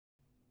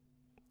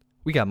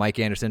We got Mike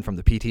Anderson from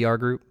the PTR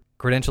Group.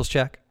 Credentials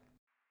check.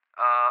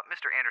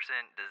 Mr.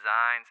 Anderson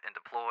designs and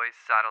deploys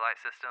satellite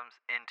systems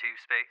into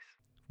space.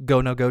 Go,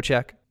 no go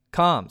check.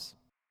 Comms.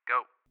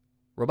 Go.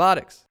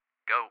 Robotics.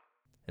 Go.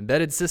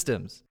 Embedded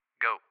systems.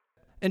 Go.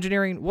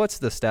 Engineering, what's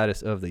the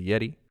status of the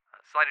Yeti?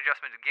 Slight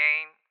adjustment to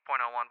gain.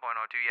 0.01,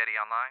 0.02 Yeti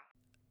online.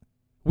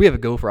 We have a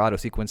go for auto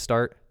sequence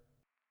start.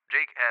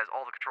 Jake has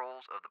all the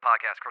controls of the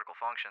podcast critical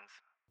functions.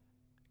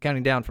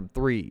 Counting down from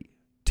 3,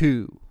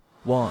 2,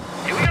 1.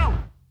 Here we go!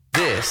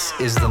 This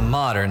is the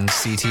Modern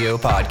CTO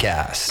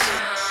Podcast.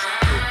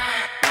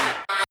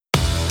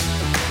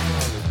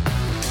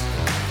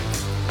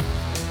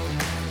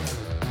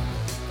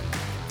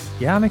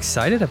 Yeah, I'm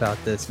excited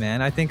about this,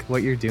 man. I think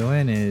what you're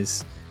doing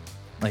is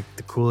like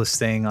the coolest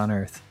thing on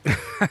earth.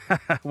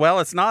 Well,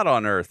 it's not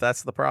on Earth.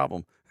 That's the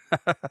problem.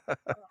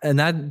 And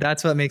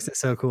that's what makes it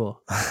so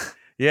cool.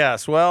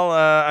 Yes. Well,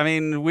 I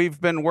mean, we've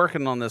been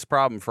working on this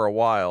problem for a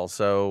while,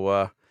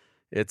 so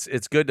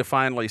it's good to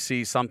finally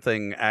see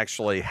something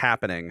actually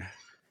happening.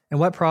 And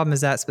what problem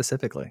is that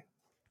specifically?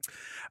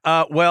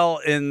 Well,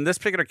 in this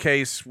particular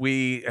case,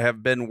 we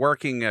have been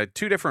working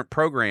two different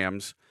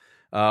programs.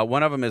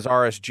 One of them is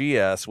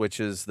RSGS,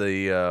 which is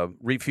the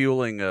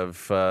refueling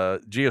of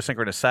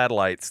geosynchronous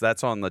satellites.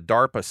 That's on the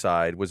DARPA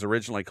side, was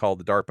originally called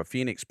the DARPA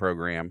Phoenix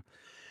program.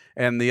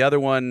 And the other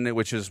one,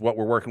 which is what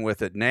we're working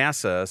with at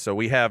NASA, so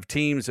we have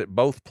teams at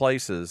both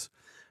places.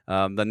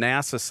 The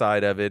NASA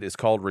side of it is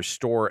called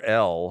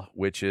Restore-L,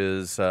 which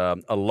is a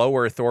low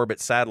Earth orbit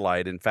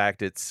satellite. In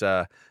fact, it's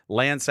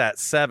Landsat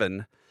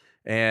 7,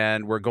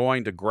 and we're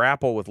going to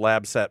grapple with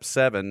Landsat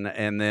 7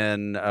 and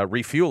then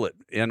refuel it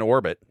in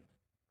orbit.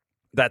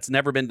 That's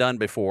never been done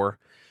before.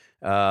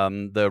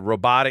 The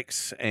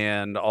robotics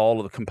and all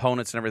of the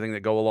components and everything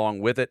that go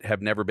along with it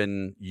have never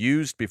been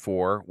used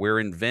before. We're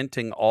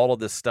inventing all of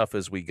this stuff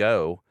as we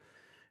go.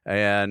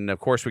 And, of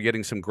course, we're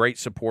getting some great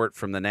support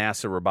from the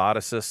NASA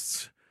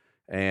roboticists.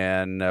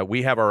 And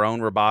we have our own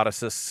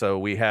roboticists. So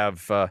we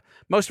have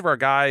most of our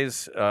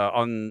guys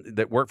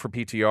that work for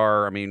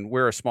PTR. I mean,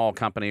 we're a small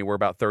company. We're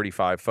about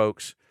 35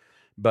 folks.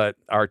 But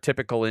our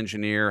typical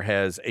engineer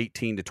has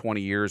 18 to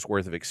 20 years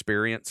worth of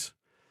experience.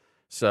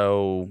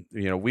 So,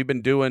 we've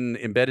been doing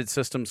embedded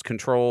systems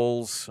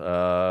controls,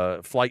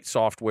 flight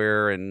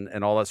software,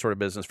 and all that sort of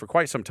business for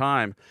quite some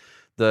time.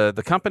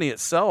 The company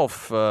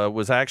itself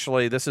was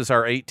actually, this is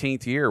our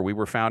 18th year. We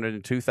were founded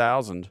in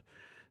 2000.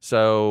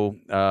 So,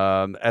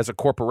 as a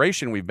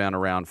corporation, we've been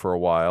around for a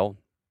while.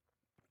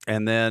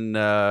 And then,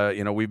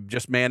 we've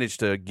just managed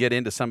to get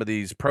into some of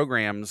these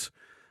programs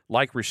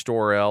like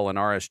Restore-L and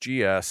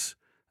RSGS,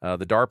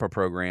 the DARPA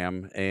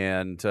program,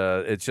 and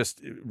it's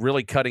just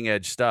really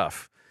cutting-edge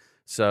stuff.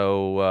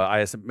 So,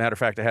 as a matter of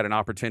fact, I had an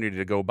opportunity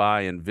to go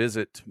by and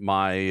visit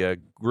my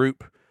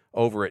group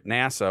over at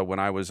NASA when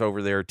I was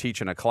over there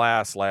teaching a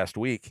class last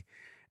week.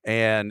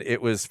 And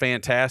it was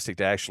fantastic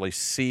to actually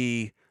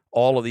see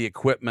all of the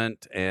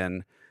equipment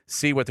and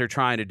see what they're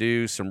trying to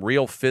do, some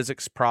real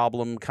physics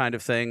problem kind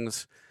of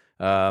things.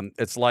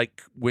 It's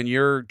like when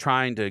you're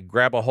trying to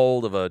grab a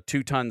hold of a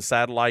 2-ton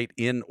satellite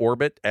in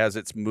orbit as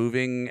it's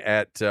moving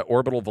at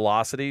orbital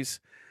velocities.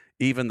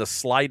 Even the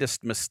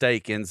slightest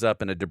mistake ends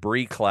up in a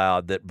debris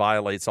cloud that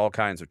violates all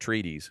kinds of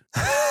treaties.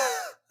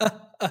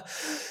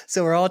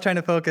 So we're all trying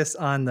to focus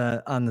on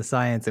the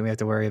science, and we have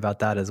to worry about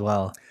that as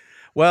well.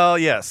 Well,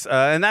 yes.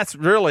 And that's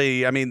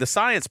really, I mean, the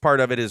science part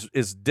of it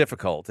is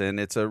difficult,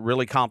 and it's a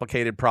really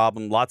complicated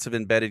problem. Lots of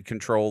embedded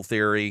control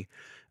theory,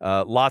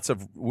 the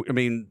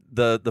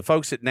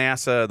folks at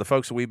NASA, the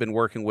folks that we've been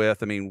working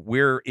with, I mean,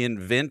 we're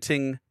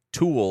inventing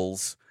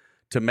tools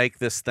to make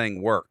this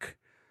thing work.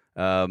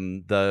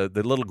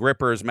 The little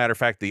gripper, as a matter of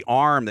fact, the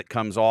arm that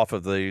comes off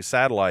of the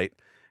satellite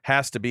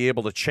has to be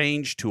able to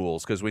change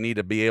tools because we need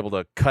to be able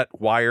to cut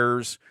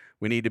wires.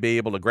 We need to be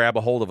able to grab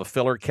a hold of a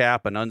filler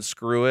cap and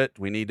unscrew it.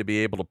 We need to be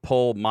able to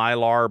pull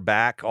Mylar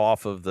back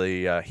off of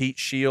the heat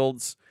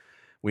shields.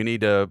 We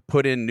need to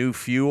put in new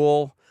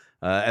fuel,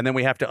 and then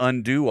we have to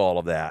undo all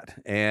of that.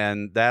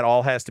 And that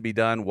all has to be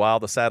done while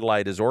the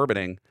satellite is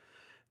orbiting.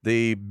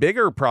 The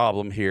bigger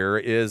problem here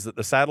is that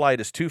the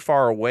satellite is too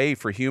far away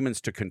for humans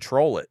to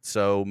control it.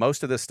 So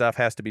most of this stuff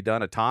has to be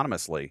done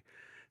autonomously.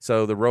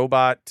 So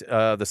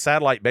the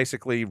satellite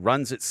basically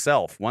runs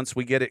itself. Once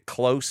we get it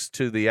close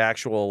to the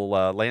actual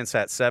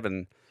Landsat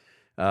 7,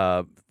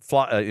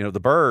 the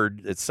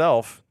bird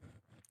itself,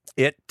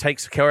 it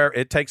takes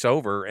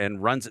over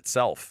and runs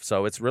itself.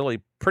 So it's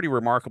really pretty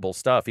remarkable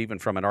stuff, even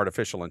from an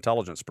artificial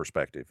intelligence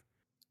perspective.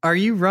 How are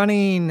you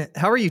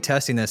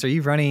testing this? Are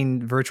you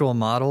running virtual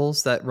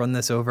models that run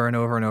this over and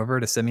over and over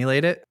to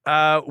simulate it?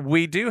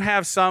 We do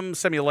have some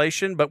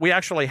simulation, but we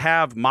actually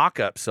have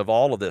mock-ups of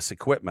all of this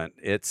equipment.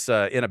 It's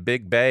in a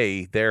big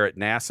bay there at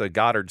NASA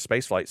Goddard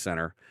Space Flight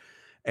Center.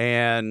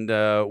 And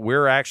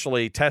we're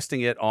actually testing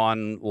it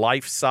on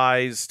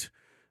life-sized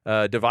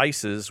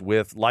devices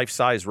with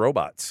life-size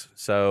robots.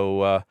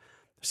 So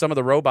some of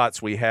the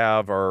robots we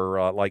have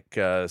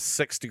are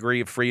 6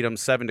 degree of freedom,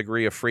 7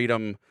 degree of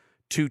freedom,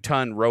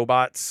 2-ton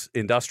robots,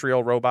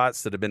 industrial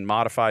robots that have been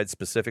modified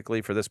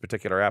specifically for this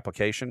particular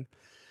application.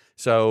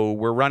 So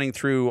we're running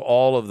through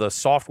all of the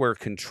software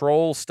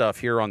control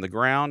stuff here on the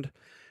ground.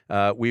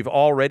 We've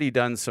already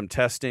done some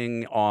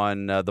testing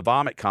on the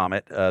Vomit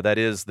Comet. That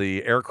is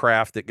the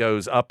aircraft that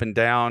goes up and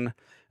down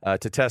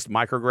to test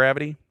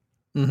microgravity.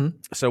 Mm-hmm.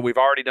 So we've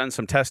already done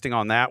some testing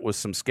on that with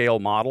some scale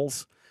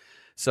models.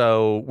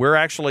 So we're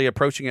actually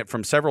approaching it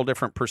from several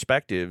different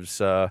perspectives,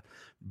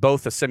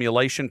 both a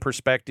simulation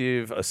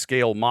perspective, a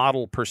scale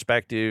model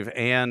perspective,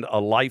 and a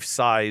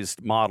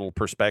life-sized model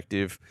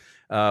perspective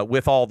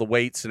with all the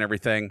weights and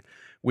everything.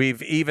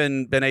 We've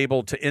even been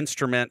able to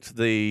instrument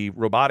the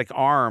robotic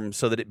arm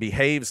so that it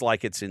behaves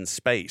like it's in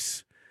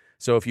space.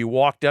 So if you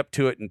walked up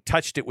to it and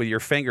touched it with your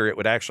finger, it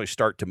would actually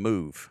start to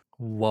move.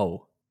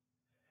 Whoa.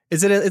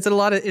 Is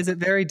it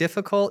very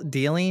difficult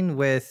dealing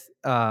with,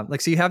 so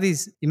you have you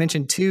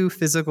mentioned two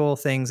physical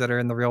things that are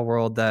in the real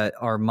world that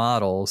are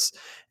models,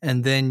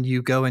 and then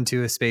you go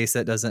into a space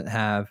that doesn't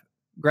have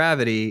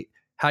gravity.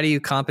 How do you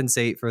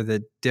compensate for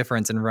the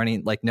difference in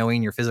running, like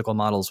knowing your physical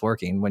model's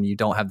working when you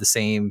don't have the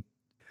same?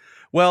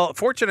 Well,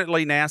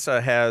 fortunately,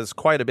 NASA has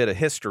quite a bit of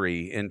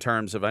history in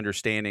terms of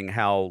understanding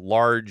how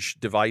large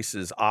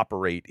devices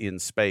operate in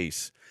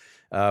space.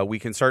 We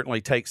can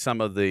certainly take some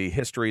of the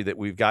history that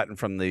we've gotten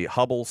from the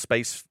Hubble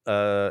Space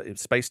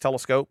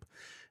Telescope.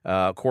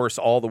 Of course,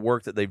 all the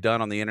work that they've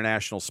done on the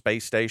International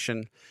Space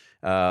Station.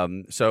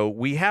 So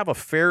we have a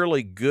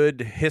fairly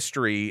good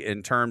history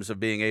in terms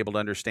of being able to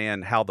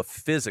understand how the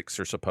physics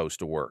are supposed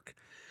to work.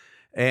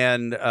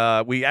 And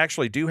we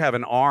actually do have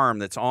an arm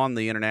that's on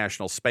the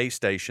International Space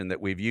Station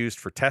that we've used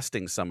for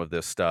testing some of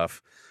this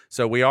stuff.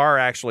 So we are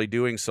actually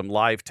doing some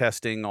live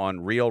testing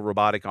on real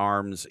robotic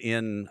arms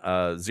in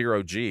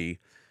zero-G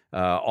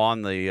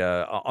on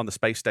the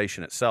space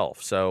station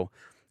itself. So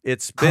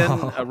it's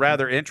been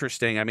rather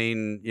interesting. I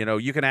mean,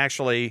 you can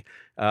actually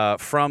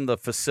from the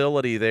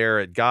facility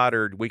there at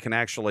Goddard, we can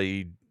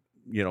actually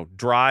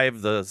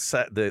drive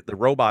the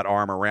robot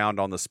arm around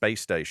on the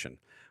space station,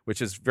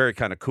 which is very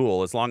kind of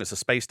cool. As long as the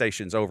space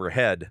station's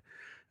overhead,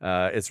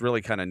 it's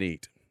really kind of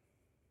neat.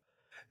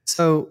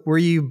 So were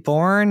you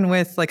born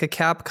with like a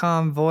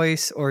Capcom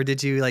voice, or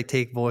did you like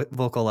take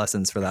vocal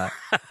lessons for that?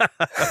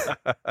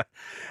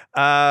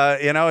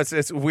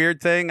 It's a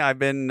weird thing. I've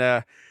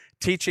been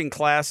teaching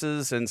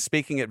classes and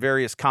speaking at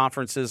various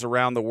conferences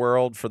around the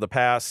world for the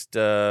past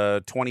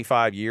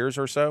 25 years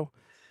or so.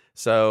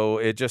 So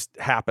it just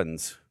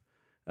happens.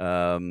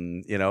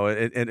 And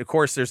of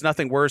course, there's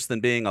nothing worse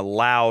than being a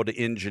loud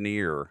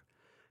engineer.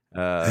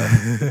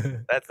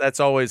 That's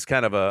always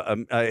kind of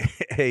an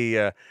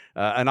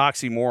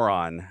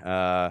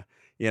oxymoron.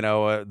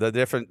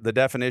 The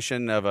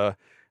definition of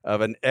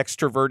an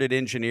extroverted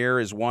engineer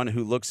is one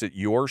who looks at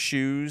your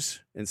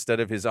shoes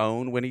instead of his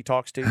own when he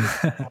talks to you.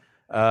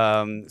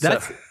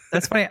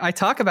 That's funny. I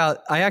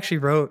actually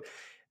wrote.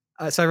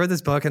 So I wrote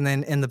this book, and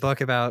then in the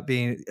book about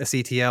being a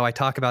CTO, I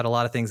talk about a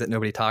lot of things that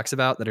nobody talks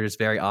about that are just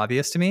very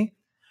obvious to me.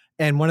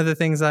 And one of the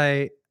things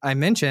I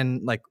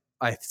mentioned, like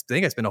I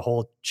think I spent a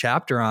whole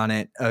chapter on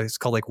it. It's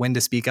called like When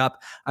to Speak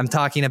Up. I'm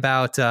talking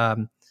about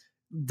the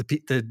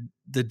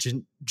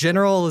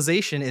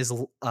generalization is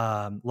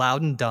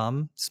loud and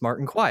dumb, smart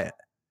and quiet.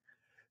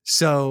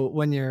 So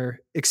when you're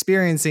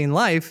experiencing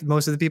life,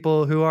 most of the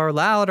people who are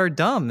loud are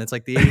dumb. It's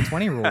like the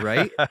 80-20 rule,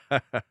 right?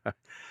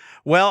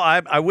 Well,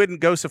 I wouldn't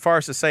go so far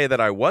as to say that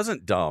I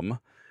wasn't dumb,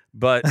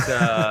 but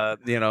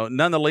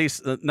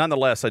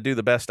nonetheless, I do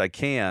the best I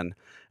can.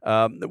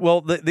 Well,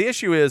 the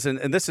issue is,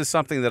 and this is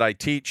something that I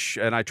teach,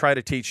 and I try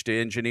to teach to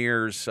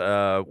engineers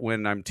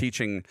when I'm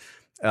teaching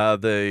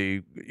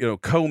the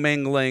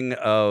commingling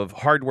of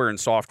hardware and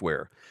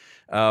software.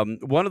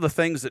 One of the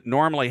things that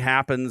normally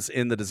happens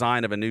in the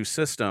design of a new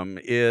system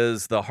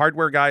is the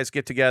hardware guys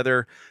get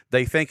together.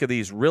 They think of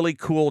these really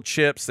cool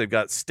chips. They've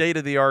got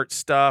state-of-the-art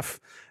stuff,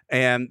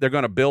 and they're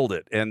going to build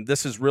it. And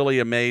this is really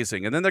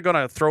amazing. And then they're going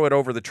to throw it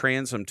over the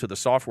transom to the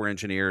software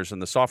engineers,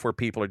 and the software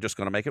people are just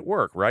going to make it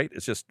work, right?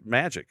 It's just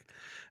magic.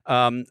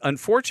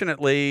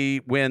 Unfortunately,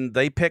 when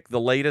they pick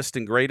the latest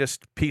and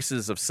greatest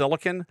pieces of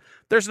silicon,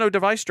 there's no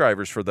device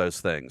drivers for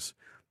those things.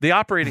 The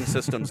operating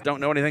systems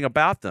don't know anything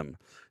about them.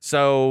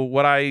 So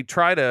what I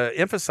try to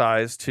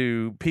emphasize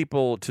to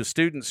people, to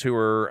students who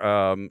are,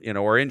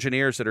 or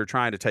engineers that are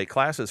trying to take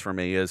classes from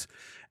me is,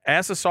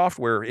 as a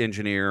software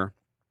engineer,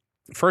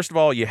 first of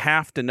all, you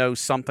have to know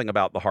something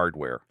about the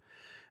hardware.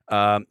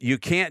 You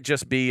can't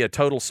just be a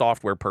total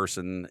software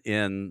person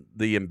in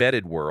the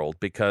embedded world,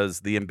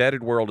 because the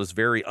embedded world is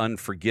very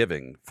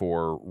unforgiving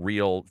for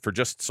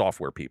just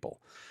software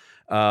people.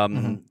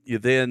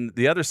 Then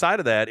the other side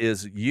of that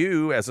is,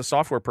 you as a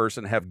software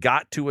person have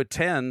got to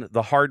attend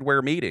the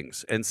hardware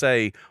meetings and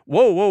say,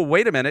 whoa,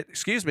 wait a minute,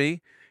 excuse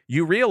me.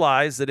 You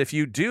realize that if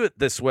you do it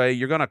this way,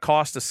 you're going to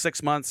cost us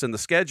 6 months in the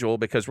schedule,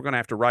 because we're going to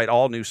have to write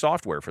all new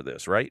software for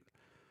this, right?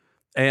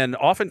 And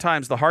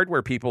oftentimes the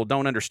hardware people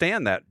don't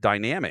understand that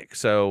dynamic.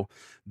 So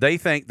they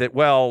think that,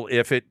 well,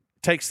 if it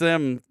takes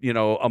them,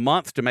 a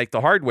month to make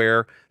the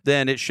hardware,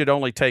 then it should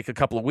only take a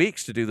couple of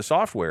weeks to do the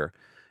software.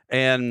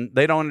 And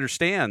they don't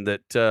understand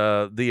that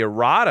the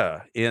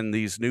errata in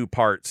these new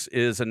parts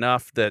is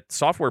enough that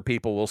software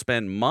people will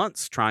spend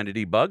months trying to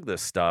debug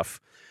this stuff,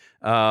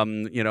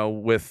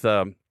 with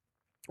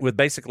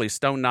basically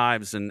stone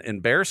knives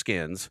and bear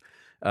skins,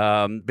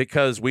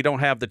 because we don't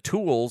have the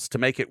tools to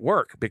make it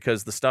work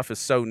because the stuff is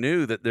so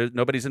new that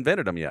nobody's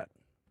invented them yet.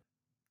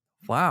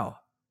 Wow.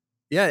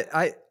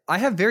 Yeah, I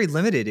have very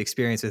limited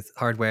experience with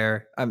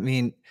hardware. I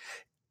mean,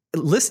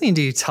 listening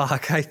to you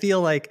talk, I feel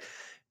like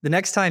the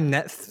next time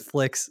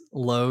Netflix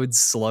loads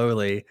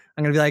slowly,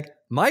 I'm going to be like,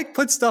 Mike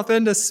puts stuff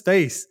into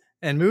space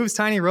and moves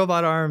tiny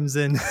robot arms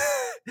and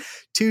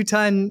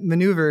 2-ton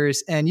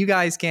maneuvers, and you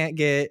guys can't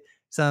get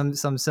some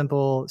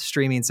simple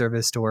streaming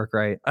service to work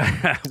right.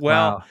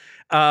 Well,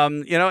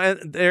 and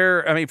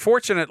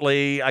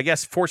fortunately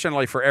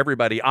for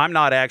everybody, I'm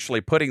not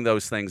actually putting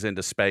those things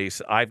into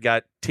space. I've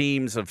got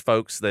teams of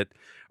folks that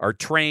are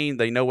trained,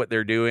 they know what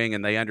they're doing,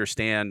 and they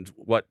understand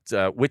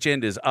which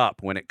end is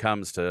up when it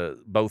comes to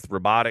both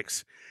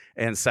robotics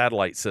and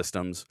satellite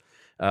systems.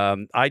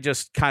 I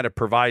just kind of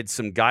provide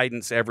some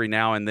guidance every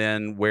now and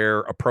then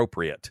where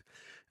appropriate.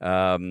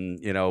 So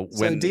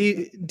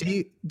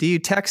do you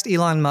text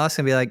Elon Musk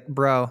and be like,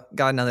 bro,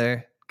 got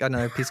another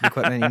piece of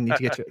equipment, you need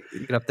to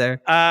get up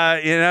there?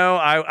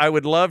 I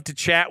would love to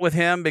chat with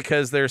him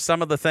because there's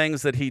some of the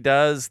things that he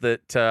does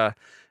that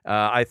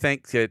I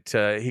think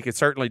that he could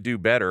certainly do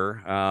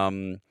better.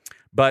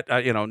 But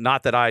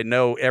not that I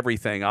know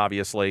everything,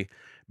 obviously.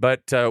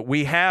 But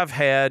we have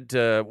had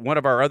one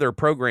of our other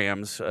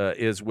programs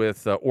is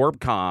with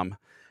Orbcomm,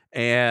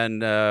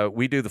 and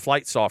we do the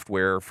flight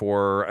software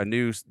for a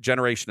new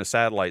generation of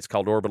satellites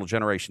called Orbital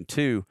Generation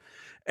 2.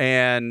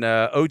 And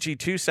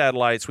OG2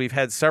 satellites, we've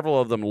had several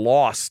of them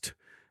lost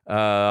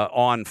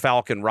on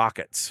Falcon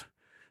rockets.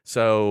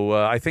 So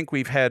I think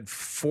we've had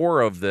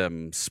 4 of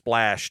them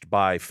splashed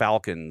by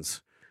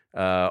Falcons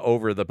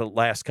over the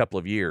last couple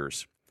of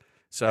years.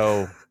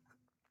 So,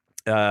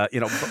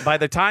 by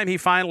the time he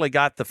finally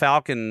got the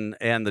Falcon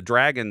and the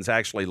Dragons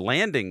actually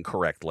landing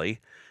correctly,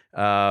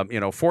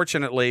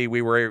 fortunately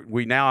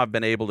we now have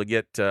been able to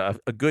get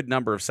a good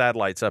number of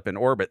satellites up in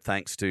orbit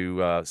thanks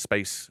to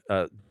SpaceX.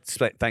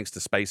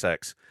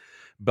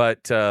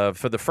 But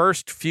for the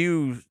first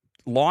few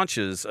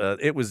launches,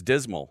 it was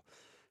dismal.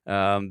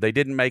 They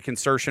didn't make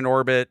insertion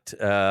orbit.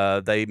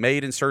 They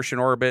made insertion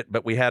orbit,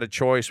 but we had a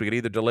choice. We could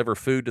either deliver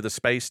food to the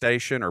space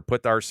station or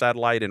put our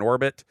satellite in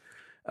orbit,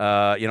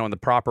 in the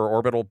proper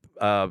orbital,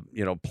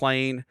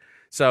 plane.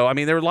 So, I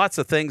mean, there were lots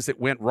of things that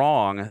went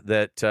wrong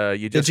that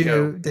you just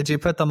Did you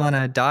put them on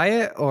a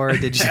diet or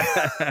did you?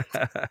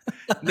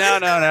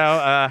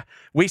 No.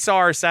 We saw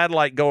our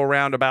satellite go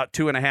around about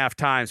 2.5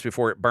 times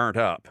before it burnt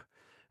up.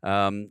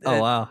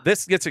 Wow.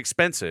 This gets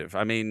expensive.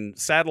 I mean,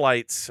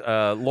 satellites,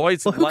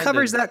 Lloyd's of London. London.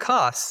 Covers that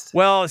cost?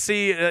 Well,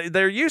 see,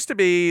 there used to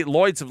be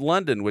Lloyd's of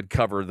London would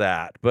cover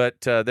that,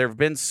 but there have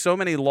been so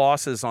many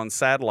losses on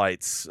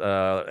satellites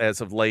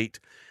as of late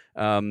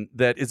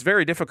that it's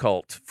very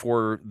difficult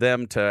for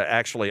them to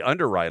actually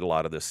underwrite a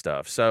lot of this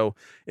stuff. So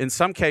in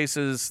some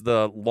cases,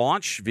 the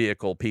launch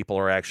vehicle people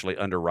are actually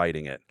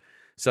underwriting it.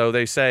 So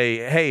they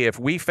say, hey, if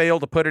we fail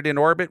to put it in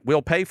orbit,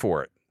 we'll pay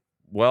for it.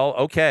 Well,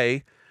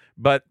 okay.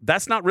 But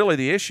that's not really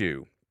the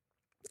issue.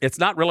 It's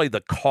not really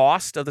the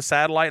cost of the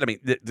satellite. I mean,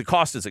 the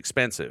cost is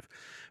expensive.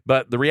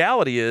 But the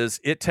reality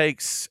is it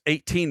takes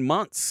 18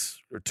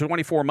 months or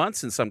 24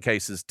 months in some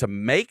cases to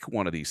make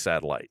one of these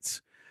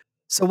satellites.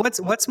 So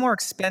what's more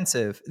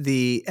expensive,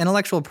 the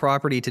intellectual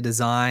property to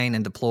design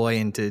and deploy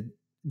and to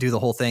do the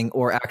whole thing,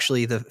 or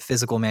actually the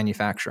physical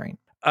manufacturing?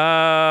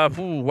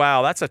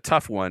 Wow, that's a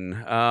tough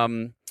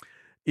one.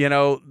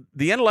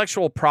 The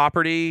intellectual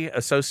property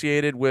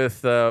associated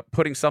with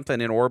putting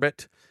something in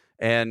orbit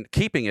and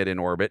keeping it in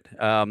orbit.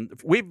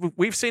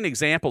 We've seen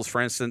examples.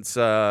 For instance,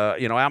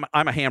 I'm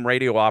a ham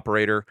radio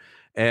operator,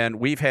 and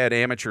we've had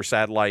amateur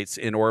satellites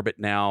in orbit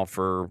now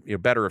for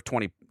better of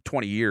 20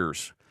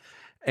 years.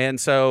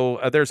 And so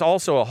there's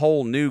also a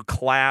whole new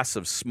class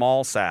of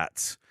small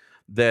sats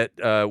that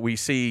we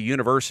see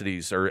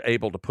universities are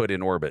able to put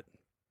in orbit.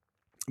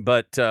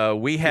 But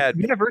we had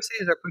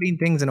universities are putting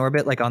things in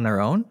orbit like on their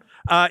own.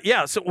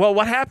 Yeah. So,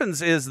 what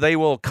happens is they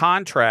will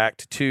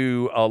contract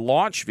to a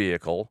launch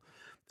vehicle,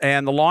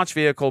 and the launch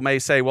vehicle may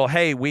say, well,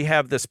 hey, we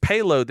have this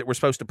payload that we're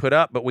supposed to put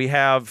up, but we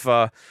have,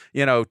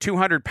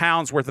 200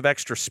 pounds worth of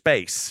extra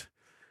space,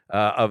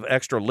 of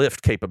extra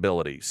lift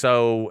capability.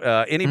 So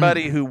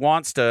anybody who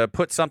wants to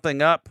put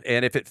something up,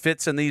 and if it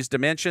fits in these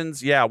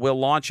dimensions, yeah, we'll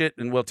launch it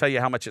and we'll tell you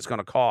how much it's going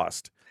to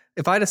cost.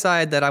 If I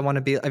decide that I want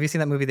to be, have you seen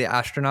that movie, The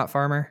Astronaut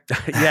Farmer?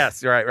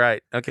 Yes,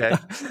 right. Okay.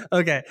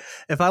 Okay.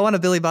 If I want to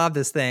Billy Bob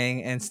this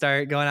thing and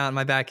start going out in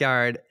my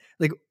backyard,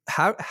 like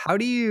how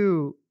do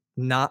you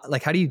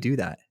do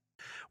that?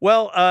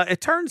 Well,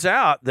 it turns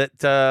out that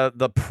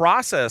the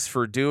process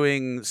for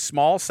doing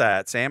small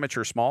sats,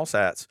 amateur small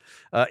sats,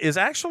 is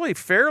actually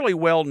fairly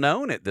well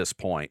known at this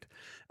point.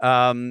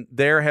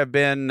 There have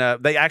been,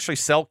 they actually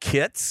sell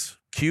kits,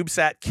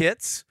 CubeSat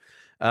kits.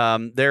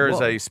 There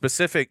is a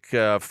specific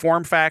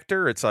form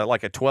factor. It's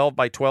like a 12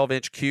 by 12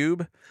 inch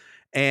cube.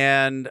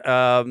 And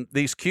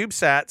these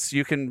CubeSats,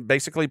 you can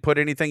basically put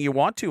anything you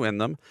want to in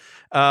them.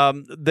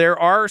 There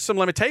are some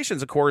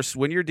limitations, of course.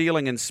 When you're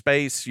dealing in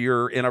space,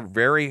 you're in a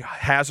very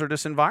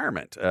hazardous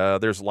environment.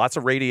 There's lots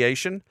of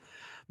radiation.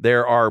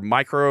 There are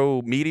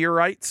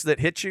micrometeorites that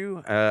hit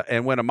you.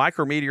 And when a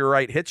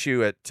micrometeorite hits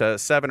you at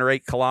 7 or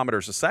 8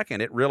 kilometers a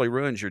second, it really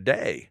ruins your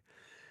day.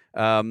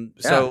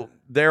 So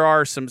there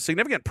are some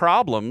significant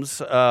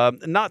problems,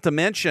 not to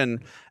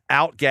mention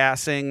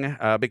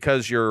outgassing,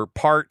 because your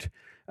part,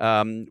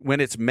 when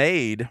it's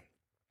made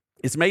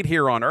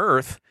here on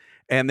Earth,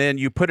 and then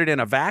you put it in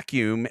a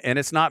vacuum, and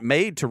it's not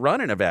made to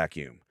run in a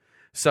vacuum.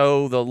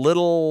 So the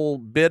little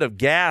bit of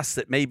gas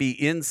that may be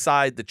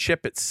inside the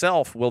chip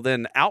itself will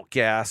then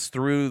outgas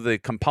through the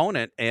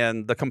component,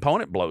 and the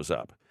component blows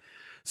up.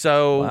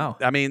 So, Wow.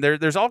 I mean,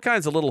 there's all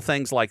kinds of little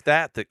things like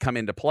that come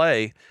into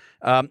play.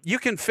 You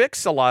can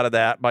fix a lot of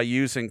that by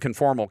using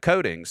conformal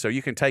coating. So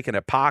you can take an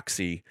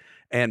epoxy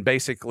and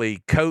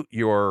basically coat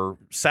your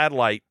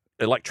satellite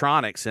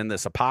electronics in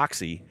this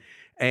epoxy,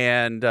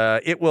 and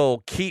it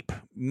will keep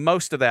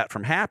most of that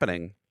from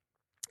happening.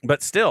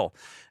 But still,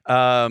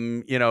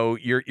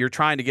 you're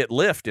trying to get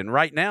lift. And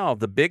right now,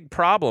 the big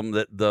problem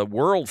that the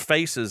world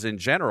faces in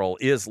general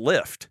is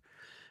lift.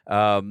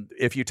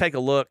 If you take a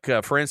look,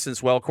 for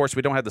instance, well, of course,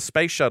 we don't have the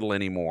space shuttle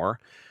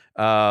anymore.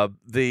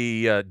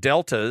 The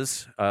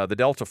Deltas, the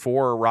Delta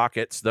IV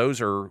rockets,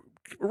 those are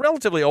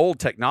relatively old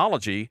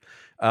technology.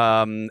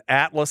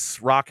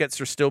 Atlas rockets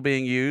are still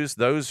being used.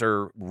 Those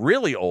are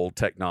really old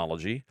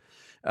technology.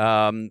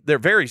 They're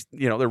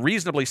they're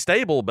reasonably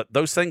stable, but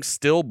those things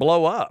still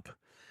blow up.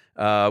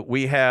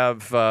 We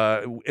have,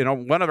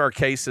 one of our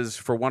cases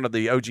for one of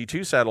the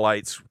OG-2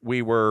 satellites,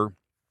 we were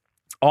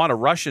on a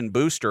Russian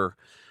booster,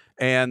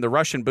 and the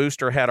Russian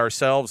booster had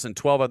ourselves and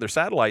 12 other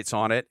satellites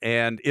on it,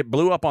 and it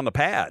blew up on the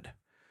pad.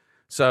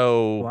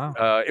 So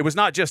Wow. it was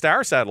not just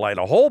our satellite;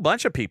 a whole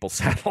bunch of people's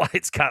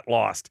satellites got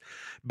lost.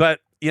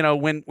 But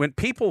when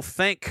people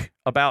think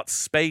about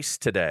space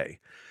today,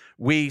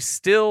 we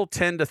still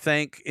tend to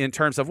think in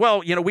terms of,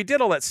 well, we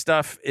did all that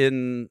stuff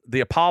in the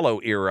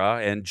Apollo era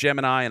and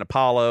Gemini and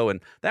Apollo,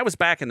 and that was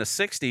back in the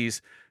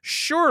 60s.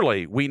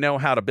 Surely we know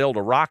how to build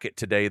a rocket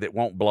today that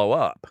won't blow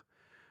up.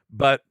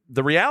 But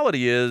the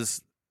reality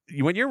is,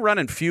 when you're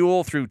running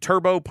fuel through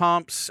turbo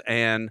pumps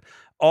and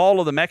all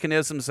of the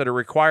mechanisms that are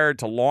required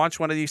to launch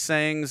one of these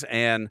things,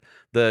 and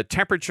the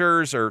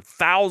temperatures are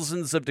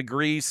thousands of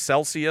degrees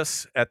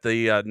Celsius at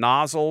the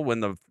nozzle when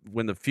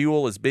the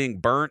fuel is being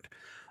burnt,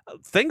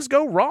 things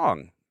go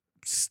wrong.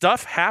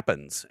 Stuff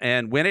happens,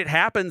 and when it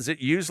happens, it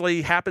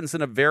usually happens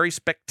in a very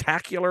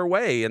spectacular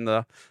way, and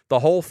the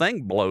whole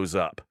thing blows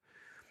up.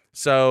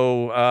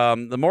 So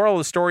the moral of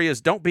the story is,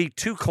 don't be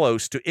too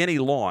close to any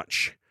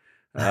launch,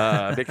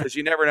 because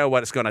you never know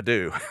what it's going to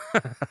do.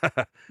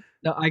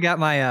 No, I got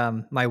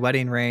my my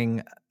wedding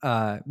ring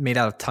made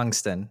out of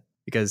tungsten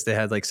because they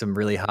had like some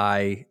really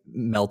high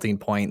melting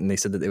point, and they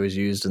said that it was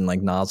used in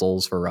like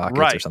nozzles for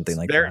rockets or something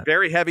like that.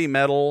 Very heavy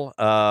metal.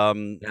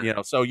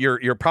 So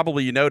you're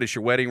probably, you notice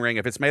your wedding ring,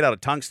 if it's made out of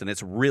tungsten,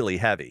 it's really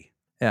heavy.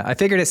 Yeah, I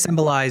figured it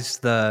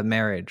symbolized the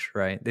marriage,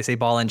 right? They say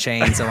ball and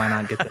chain, so why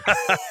not get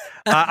the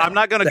I'm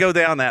not going to go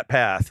down that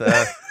path.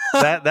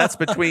 That's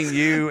between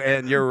you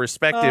and your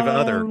respective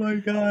other. Oh my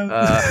god!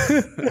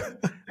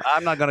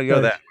 I'm not going to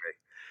go that way.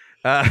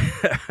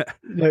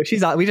 No,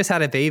 we just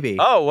had a baby.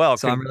 Oh well,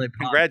 so I'm really pumped.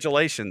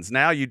 Congratulations!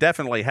 Now you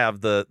definitely have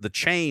the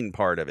chain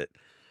part of it.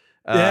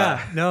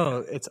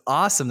 No, it's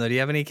awesome though. Do you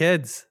have any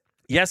kids?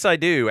 Yes, I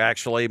do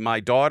actually. My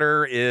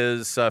daughter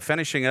is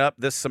finishing up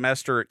this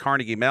semester at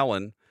Carnegie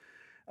Mellon,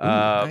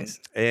 Nice.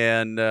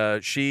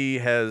 and she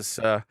has.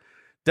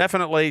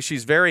 Definitely,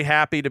 she's very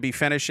happy to be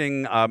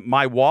finishing.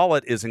 My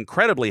wallet is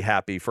incredibly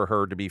happy for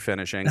her to be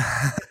finishing.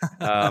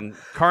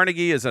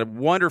 Carnegie is a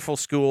wonderful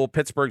school.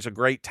 Pittsburgh's a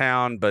great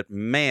town, but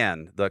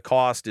man, the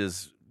cost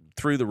is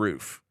through the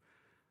roof.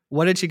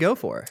 What did she go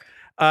for?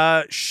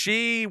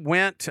 She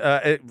went,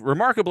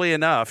 remarkably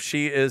enough,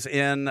 she is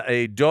in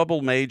a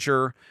double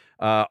major,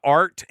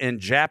 art and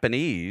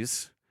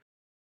Japanese.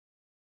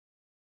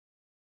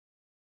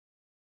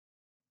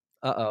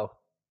 Uh-oh.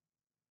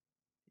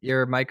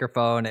 Your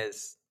microphone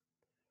is...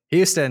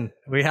 Houston,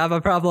 we have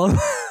a problem.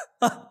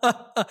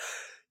 Oh,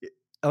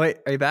 wait,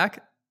 are you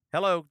back?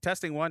 Hello,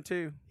 testing 1,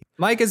 2.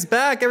 Mike is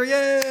back. Yay!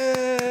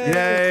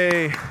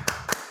 Yay.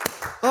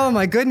 Oh,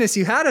 my goodness.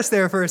 You had us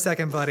there for a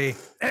second, buddy.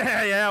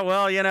 Yeah,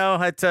 well,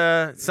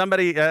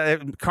 somebody,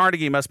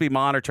 Carnegie must be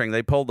monitoring.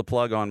 They pulled the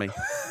plug on me.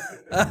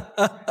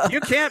 You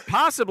can't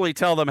possibly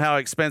tell them how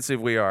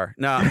expensive we are.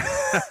 No.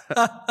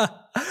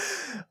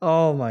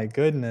 Oh, my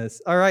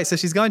goodness. All right. So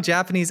she's going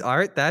Japanese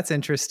art. That's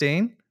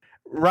interesting.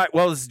 Right.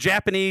 Well, it's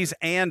Japanese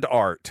and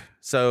art.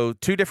 So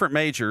 2 different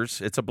majors.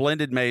 It's a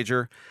blended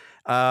major.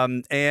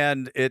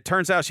 And it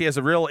turns out she has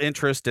a real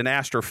interest in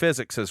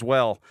astrophysics as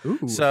well.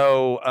 Ooh.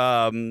 So,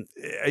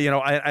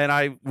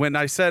 when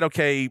I said,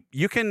 okay,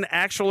 you can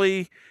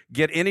actually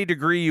get any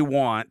degree you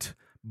want,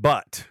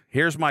 but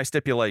here's my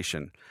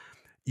stipulation.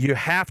 You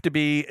have to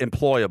be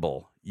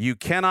employable. you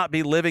cannot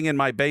be living in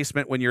my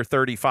basement when you're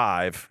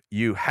 35.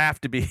 You have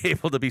to be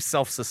able to be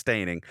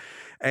self-sustaining.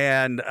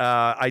 And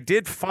I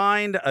did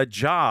find a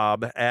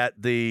job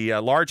at the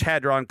Large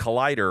Hadron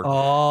Collider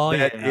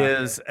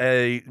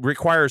that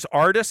requires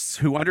artists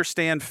who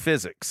understand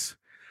physics.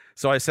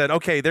 So I said,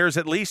 okay, there's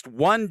at least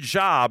one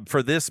job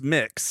for this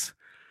mix.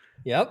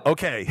 Yep.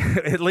 Okay,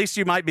 at least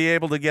you might be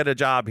able to get a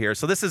job here.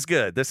 So this is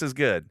good. This is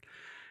good.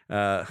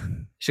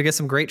 Should get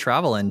some great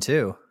travel in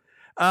too.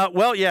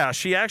 Well, yeah,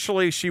 she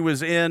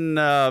was in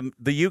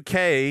the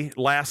UK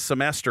last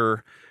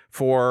semester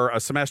for a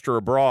semester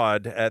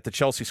abroad at the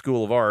Chelsea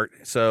School of Art.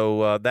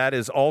 So that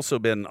has also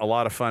been a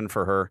lot of fun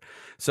for her.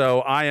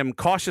 So I am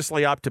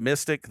cautiously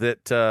optimistic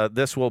that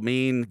this will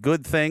mean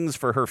good things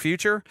for her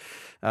future.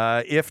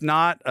 If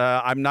not,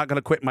 I'm not going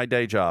to quit my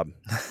day job.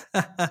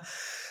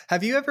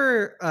 Have you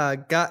ever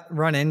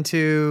run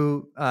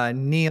into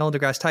Neil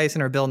deGrasse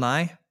Tyson or Bill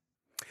Nye?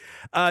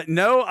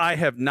 No, I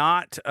have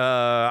not.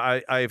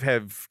 I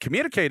have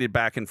communicated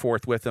back and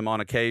forth with them on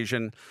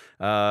occasion.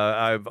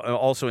 I've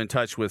also in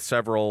touch with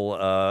several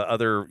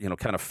other,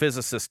 kind of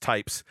physicist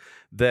types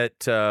that,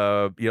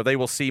 they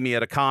will see me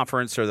at a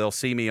conference or they'll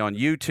see me on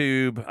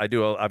YouTube.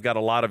 I've got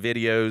a lot of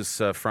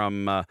videos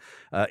from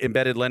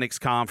Embedded Linux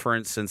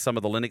Conference and some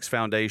of the Linux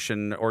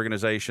Foundation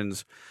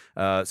organizations,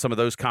 some of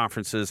those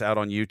conferences out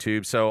on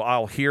YouTube. So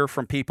I'll hear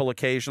from people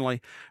occasionally,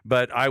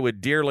 but I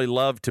would dearly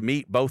love to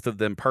meet both of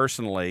them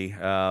personally.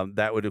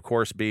 That would, of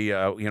course, be,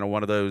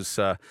 one of those,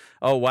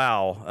 oh,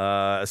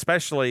 wow,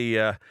 especially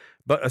Neil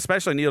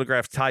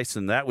deGrasse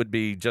Tyson. That would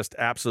be just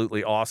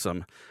absolutely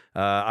awesome.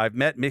 I've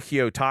met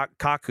Michio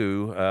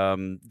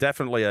Kaku,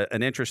 definitely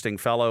an interesting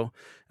fellow,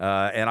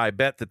 and I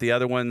bet that the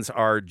other ones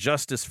are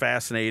just as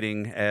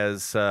fascinating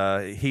as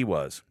he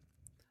was.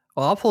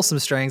 Well, I'll pull some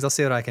strings. I'll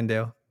see what I can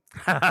do.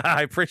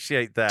 I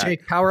appreciate that.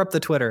 Jake, power up the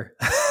Twitter.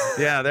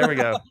 Yeah, there we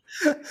go.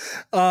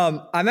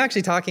 I'm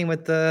actually talking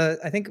with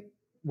I think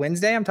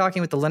Wednesday, I'm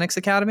talking with the Linux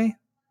Academy.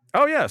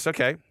 Oh, yes.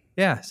 Okay.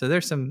 Yeah. So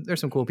there's some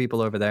cool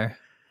people over there.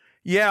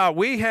 Yeah,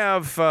 we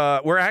have,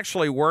 we're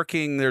actually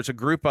working, there's a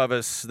group of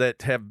us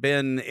that have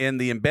been in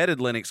the embedded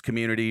Linux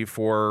community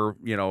for,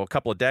 a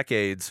couple of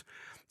decades.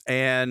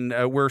 And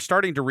we're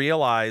starting to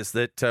realize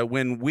that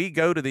when we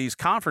go to these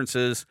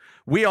conferences,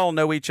 we all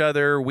know each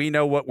other. We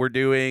know what we're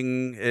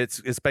doing. It's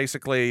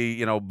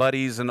basically,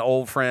 buddies and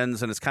old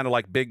friends, and it's kind of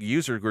like big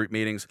user group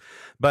meetings.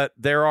 But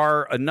there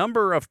are a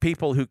number of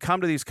people who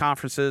come to these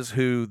conferences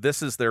who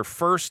this is their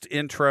first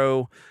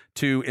intro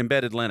to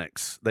embedded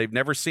Linux. They've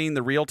never seen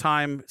the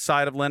real-time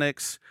side of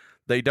Linux.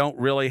 They don't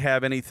really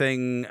have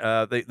anything,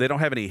 they don't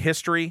have any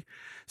history.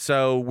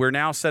 So we're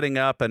now setting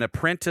up an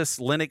apprentice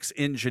Linux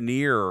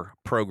engineer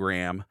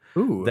program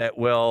that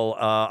will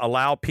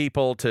allow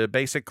people to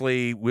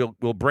basically,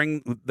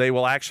 they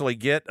will actually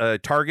get a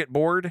target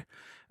board.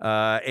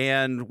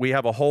 And we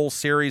have a whole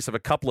series of a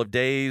couple of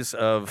days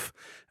of,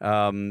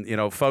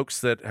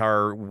 folks that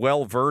are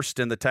well-versed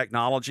in the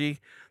technology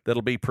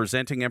that'll be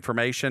presenting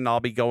information. I'll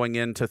be going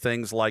into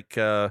things like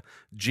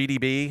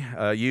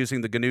GDB,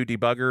 using the GNU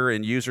debugger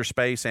in user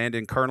space and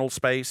in kernel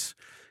space,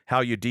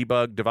 how you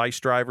debug device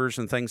drivers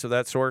and things of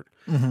that sort.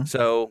 Mm-hmm.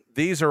 So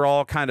these are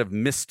all kind of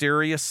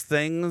mysterious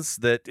things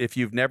that if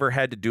you've never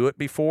had to do it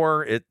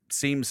before, it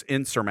seems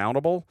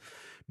insurmountable.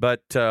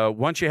 But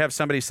once you have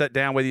somebody sit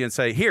down with you and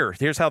say,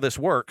 here's how this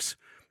works,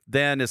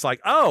 then it's like,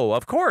 oh,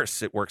 of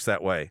course it works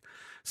that way.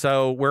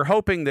 So we're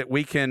hoping that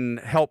we can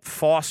help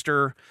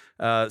foster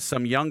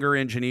some younger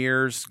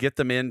engineers, get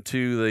them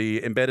into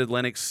the embedded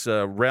Linux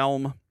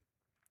realm,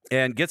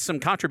 and get some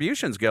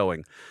contributions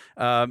going.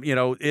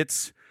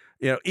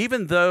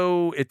 Even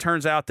though it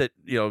turns out that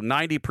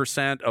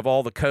 90% of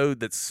all the code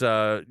that's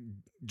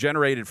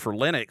generated for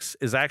Linux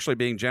is actually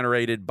being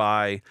generated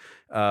by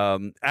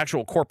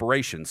actual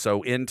corporations.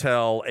 So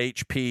Intel,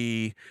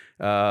 HP,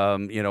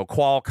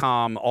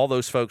 Qualcomm, all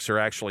those folks are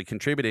actually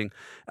contributing.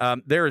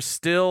 There is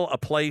still a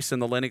place in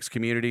the Linux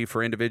community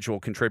for individual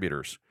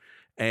contributors.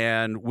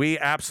 And we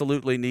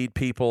absolutely need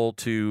people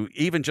to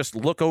even just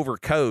look over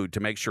code to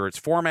make sure it's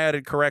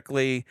formatted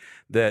correctly,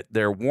 that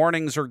their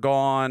warnings are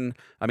gone.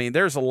 I mean,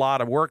 there's a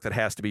lot of work that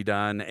has to be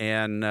done.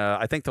 And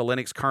I think the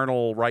Linux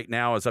kernel right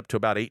now is up to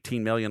about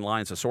 18 million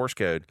lines of source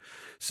code.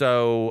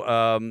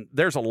 So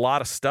there's a lot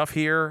of stuff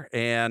here.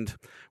 And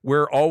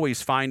we're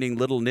always finding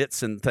little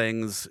nits and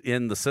things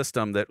in the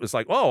system that was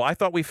like, oh, I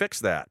thought we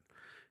fixed that.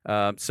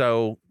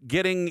 So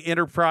getting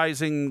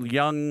enterprising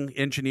young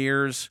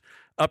engineers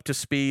up to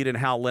speed in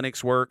how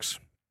Linux works.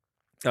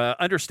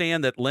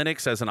 Understand that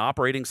Linux as an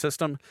operating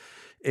system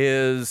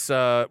is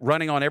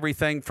running on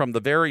everything from the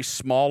very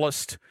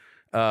smallest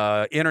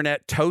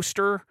internet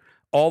toaster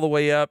all the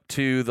way up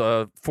to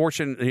the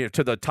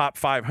to the top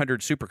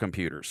 500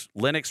 supercomputers.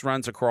 Linux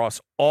runs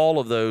across all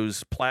of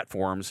those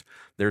platforms.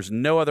 There's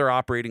no other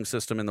operating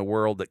system in the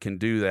world that can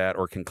do that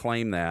or can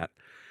claim that.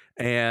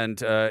 And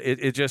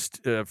it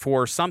just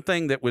for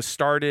something that was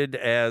started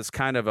as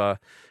kind of a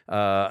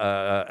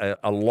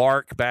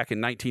lark back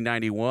in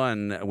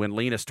 1991 when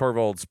Linus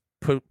Torvalds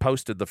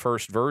posted the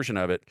first version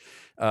of it.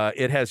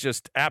 It has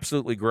just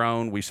absolutely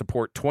grown. We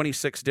support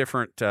 26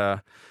 different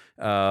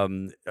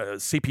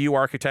CPU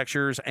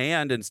architectures,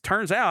 and it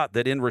turns out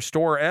that in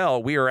Restore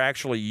L, we are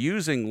actually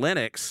using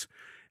Linux,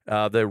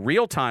 the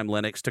real-time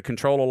Linux, to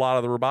control a lot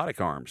of the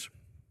robotic arms.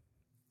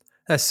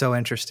 That's so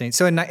interesting.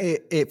 So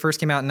it first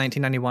came out in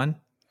 1991?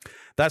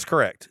 That's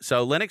correct.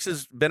 So Linux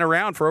has been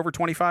around for over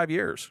 25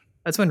 years.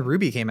 That's when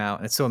Ruby came out.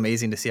 And it's so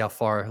amazing to see how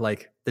far,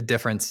 like, the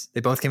difference.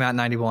 They both came out in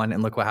 91,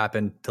 and look what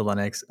happened to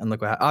Linux. And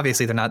look what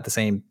obviously they're not the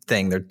same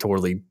thing. They're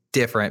totally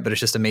different, but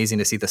it's just amazing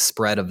to see the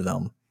spread of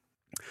them.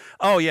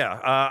 Oh, yeah.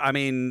 I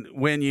mean,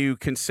 when you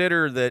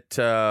consider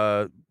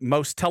that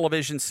most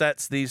television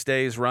sets these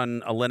days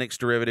run a Linux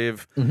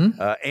derivative,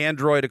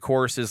 Android, of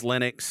course, is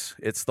Linux.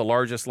 It's the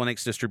largest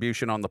Linux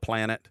distribution on the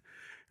planet.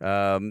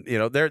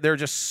 There are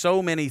just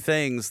so many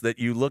things that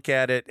you look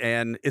at it,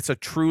 and it's a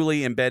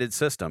truly embedded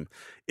system.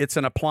 It's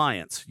an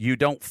appliance. You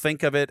don't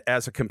think of it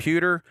as a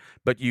computer,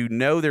 but you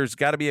know there's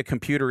got to be a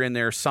computer in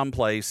there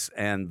someplace,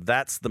 and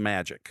that's the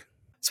magic.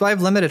 So I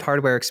have limited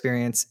hardware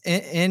experience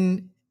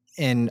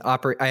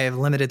I have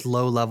limited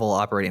low-level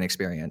operating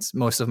experience.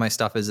 Most of my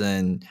stuff is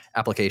in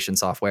application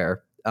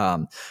software,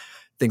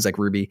 things like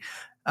Ruby.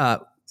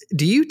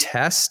 Do you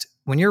test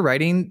when you're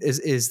writing?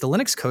 Is the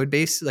Linux code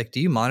base, like, do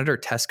you monitor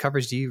test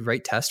coverage? Do you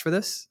write tests for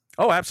this?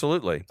 Oh,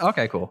 absolutely.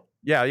 Okay, cool.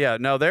 Yeah.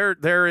 No,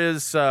 there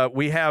is.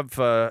 We have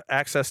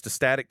access to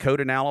static code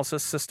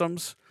analysis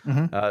systems.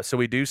 So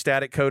we do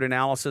static code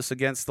analysis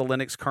against the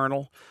Linux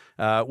kernel.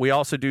 We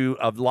also do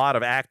a lot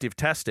of active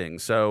testing.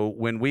 So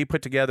when we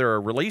put together a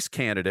release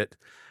candidate,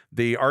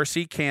 the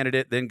RC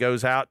candidate then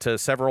goes out to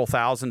several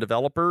thousand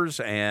developers,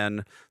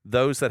 and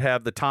those that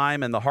have the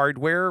time and the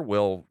hardware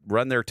will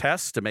run their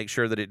tests to make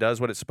sure that it does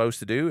what it's supposed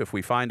to do. If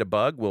we find a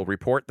bug, we'll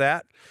report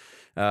that.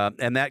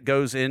 And that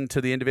goes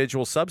into the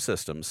individual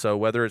subsystems. So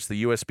whether it's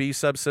the USB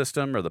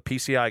subsystem or the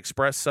PCI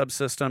Express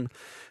subsystem,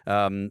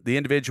 the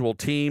individual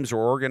teams are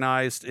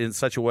organized in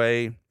such a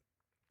way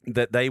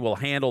that they will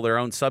handle their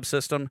own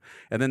subsystem,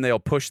 and then they'll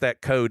push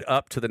that code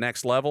up to the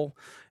next level.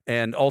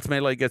 And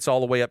ultimately, it gets all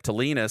the way up to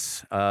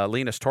Linus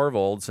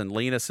Torvalds, and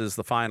Linus is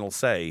the final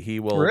say. He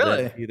will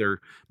then either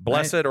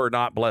bless it or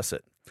not bless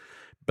it.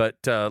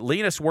 But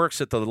Linus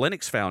works at the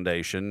Linux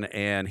Foundation,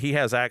 and he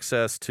has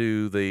access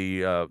to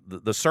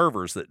the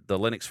servers that the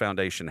Linux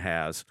Foundation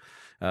has.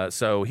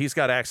 So he's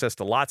got access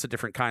to lots of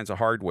different kinds of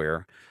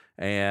hardware,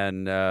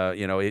 and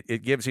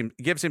it gives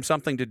him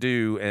something to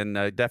do,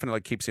 and definitely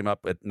keeps him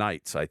up at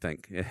nights, I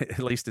think, at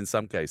least in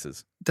some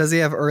cases. Does he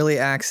have early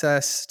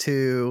access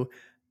to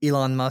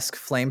Elon Musk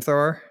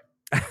flamethrower?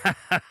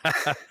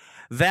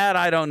 That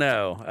I don't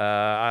know.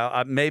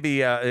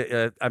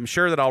 I'm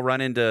sure that I'll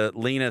run into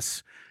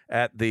Linus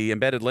at the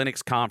Embedded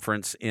Linux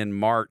conference in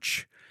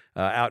March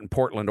out in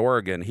Portland,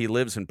 Oregon. He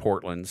lives in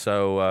Portland,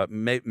 so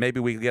maybe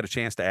we can get a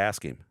chance to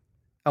ask him.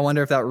 I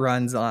wonder if that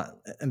runs on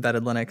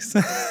Embedded Linux.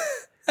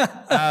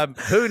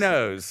 Who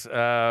knows?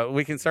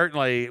 We can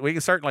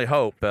certainly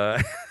hope,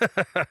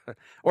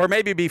 or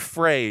maybe be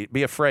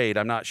afraid.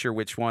 I'm not sure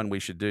which one we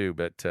should do,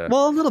 but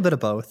well, a little bit of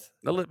both.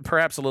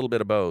 Perhaps a little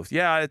bit of both.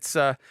 Yeah, it's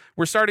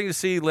we're starting to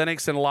see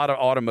Linux in a lot of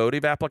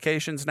automotive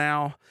applications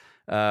now.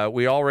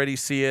 We already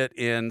see it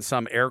in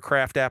some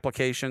aircraft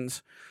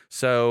applications.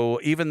 So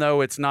even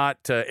though it's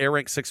not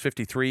AirRank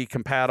 653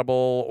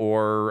 compatible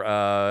or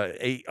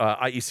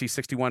IEC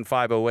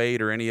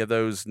 61508 or any of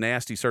those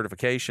nasty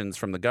certifications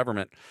from the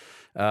government,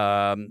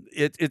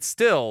 it's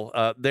still,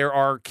 there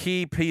are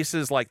key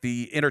pieces like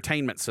the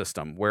entertainment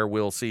system where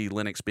we'll see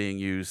Linux being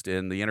used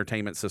in the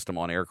entertainment system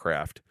on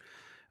aircraft.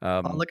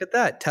 Look at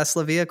that.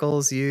 Tesla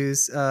vehicles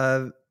use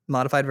a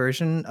modified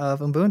version of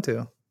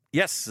Ubuntu.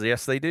 Yes,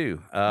 they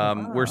do.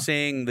 We're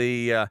seeing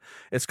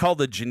it's called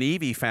the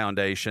Geneva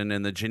Foundation,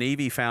 and the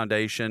Geneva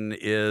Foundation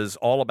is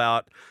all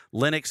about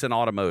Linux and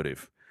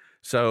automotive.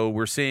 So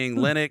we're seeing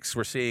Linux,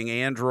 we're seeing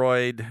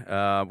Android,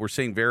 we're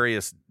seeing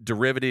various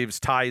derivatives,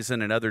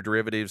 Tizen and other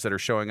derivatives that are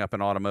showing up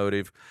in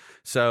automotive.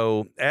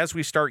 So as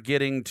we start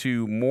getting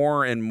to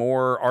more and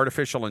more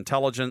artificial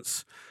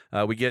intelligence,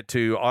 we get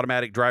to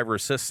automatic driver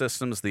assist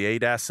systems, the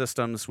ADAS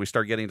systems. We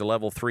start getting to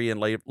level 3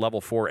 and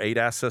level 4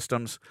 ADAS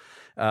systems.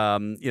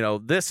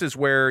 This is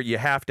where you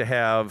have to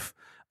have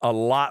a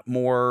lot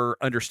more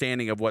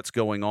understanding of what's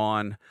going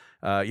on.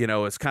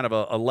 It's kind of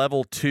a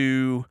level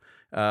 2.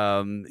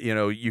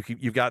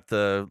 You've got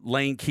the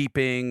lane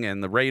keeping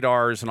and the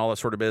radars and all that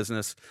sort of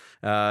business.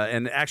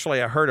 And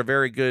actually, I heard a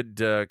very good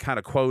kind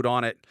of quote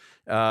on it.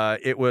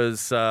 It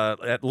was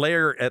at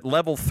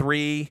level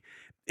 3.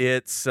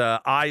 It's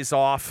eyes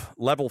off.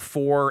 Level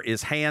 4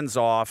 is hands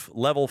off.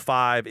 Level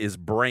 5 is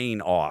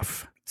brain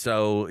off.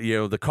 So,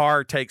 the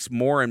car takes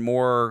more and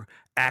more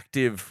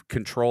active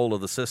control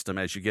of the system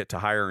as you get to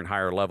higher and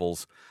higher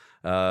levels.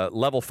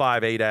 Level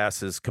 5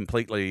 ADAS is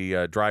completely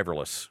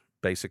driverless.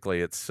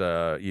 Basically, it's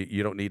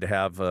you don't need to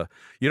have a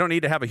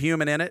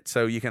human in it,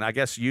 so you can, I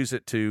guess, use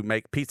it to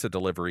make pizza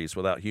deliveries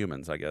without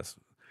humans, I guess.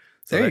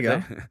 So there you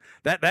go.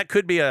 That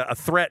could be a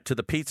threat to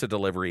the pizza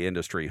delivery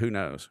industry. Who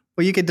knows?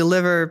 Well, you could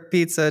deliver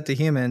pizza to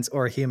humans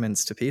or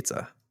humans to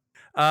pizza.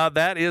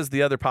 That is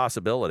the other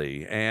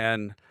possibility.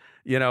 And,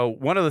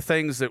 one of the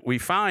things that we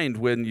find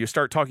when you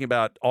start talking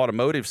about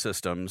automotive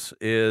systems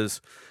is,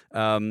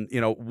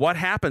 what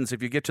happens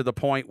if you get to the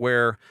point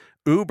where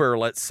Uber,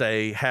 let's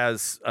say,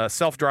 has a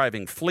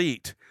self-driving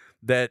fleet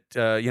that,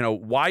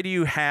 why do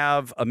you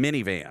have a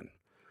minivan?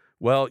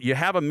 Well, you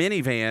have a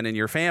minivan in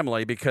your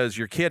family because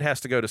your kid has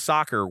to go to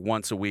soccer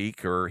once a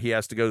week or he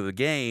has to go to the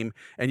game,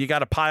 and you got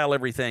to pile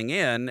everything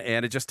in,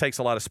 and it just takes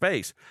a lot of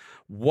space.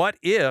 What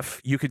if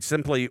you could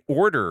simply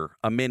order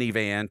a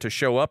minivan to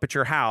show up at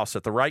your house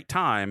at the right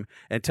time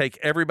and take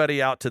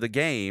everybody out to the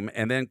game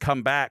and then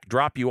come back,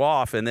 drop you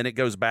off, and then it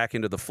goes back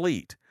into the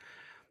fleet?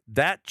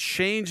 That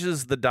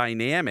changes the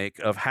dynamic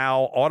of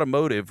how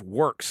automotive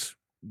works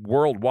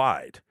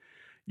worldwide.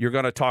 You're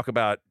going to talk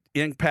about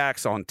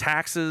impacts on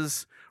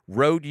taxes,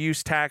 road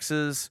use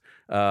taxes,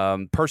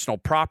 personal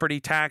property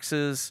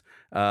taxes,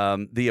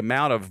 the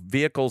amount of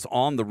vehicles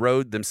on the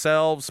road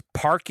themselves,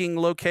 parking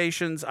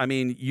locations. I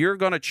mean, you're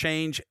going to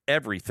change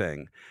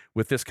everything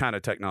with this kind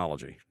of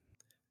technology.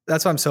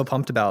 That's what I'm so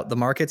pumped about. The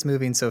market's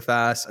moving so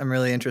fast. I'm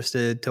really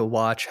interested to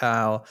watch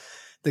how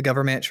the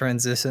government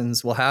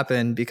transitions will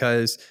happen,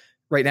 because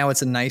right now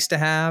it's a nice to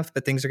have,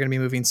 but things are going to be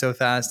moving so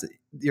fast.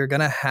 You're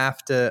going to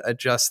have to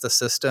adjust the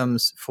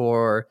systems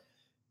for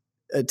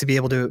to be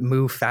able to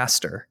move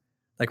faster.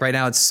 Like right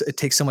now, it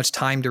takes so much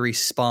time to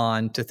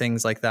respond to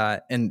things like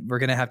that. And we're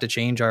going to have to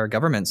change our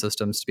government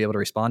systems to be able to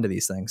respond to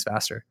these things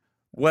faster.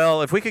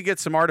 Well, if we could get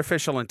some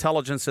artificial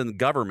intelligence in the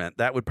government,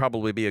 that would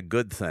probably be a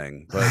good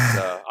thing. But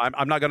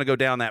I'm not going to go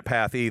down that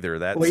path either.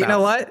 Well, you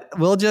know what?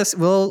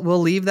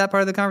 We'll leave that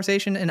part of the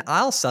conversation, and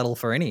I'll settle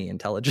for any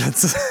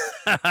intelligence.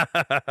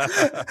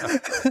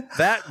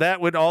 That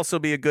would also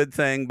be a good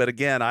thing. But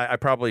again, I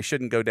probably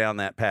shouldn't go down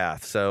that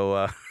path.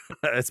 So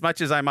as much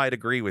as I might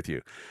agree with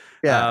you.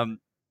 Yeah.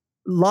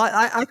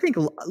 I think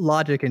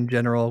logic in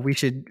general, we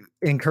should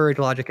encourage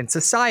logic in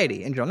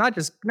society in general,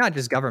 not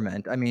just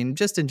government. I mean,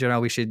 just in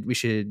general, we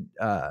should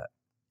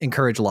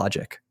encourage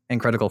logic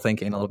and critical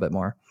thinking a little bit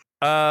more.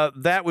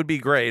 That would be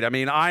great. I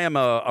mean, I am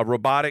a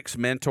robotics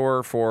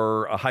mentor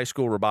for a high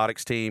school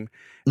robotics team,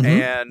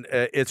 and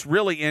it's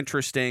really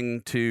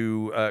interesting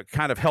to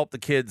kind of help the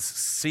kids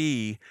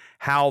see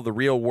how the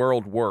real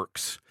world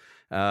works.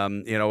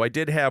 I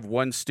did have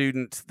one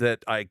student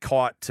that I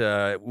caught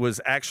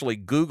was actually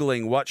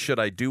Googling, what should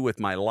I do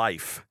with my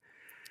life?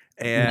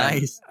 And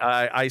nice.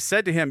 I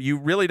said to him, you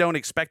really don't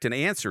expect an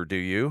answer, do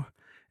you?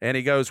 And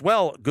he goes,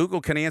 well, Google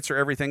can answer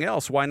everything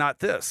else. Why not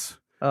this?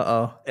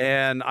 Uh-oh.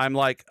 And I'm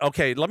like,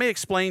 okay, let me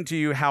explain to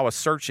you how a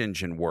search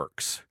engine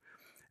works.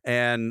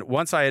 And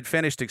once I had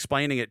finished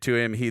explaining it to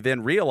him, he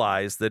then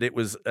realized that it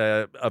was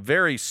a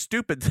very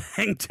stupid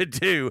thing to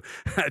do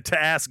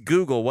to ask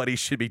Google what he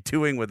should be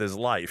doing with his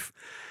life.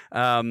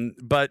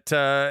 But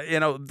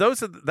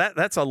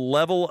that's a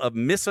level of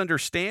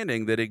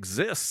misunderstanding that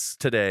exists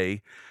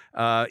today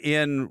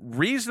in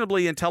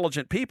reasonably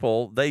intelligent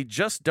people. They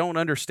just don't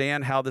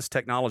understand how this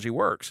technology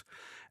works.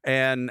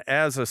 And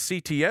as a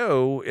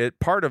CTO,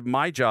 part of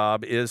my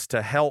job is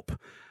to help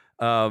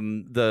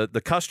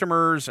the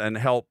customers and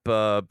help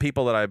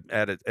people that I'm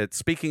at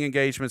speaking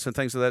engagements and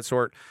things of that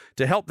sort,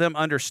 to help them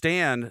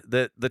understand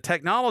that the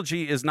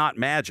technology is not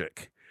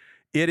magic.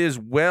 It is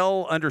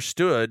well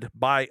understood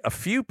by a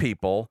few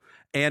people,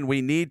 and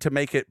we need to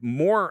make it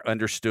more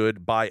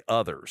understood by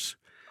others.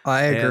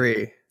 I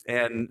agree.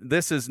 And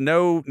this is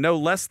no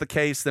less the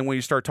case than when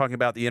you start talking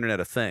about the Internet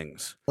of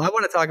Things. Well, I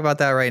want to talk about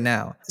that right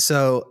now.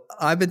 So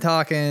I've been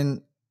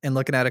talking and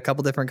looking at a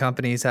couple different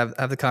companies have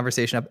the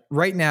conversation up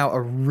right now.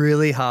 A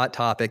really hot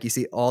topic, you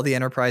see all the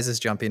enterprises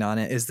jumping on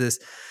it, is this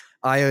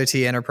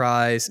IoT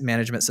enterprise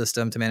management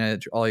system to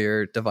manage all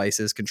your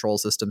devices, control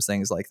systems,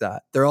 things like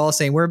that. They're all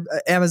saying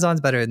Amazon's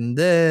better than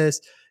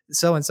this,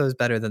 so and so is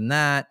better than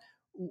that.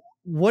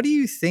 What do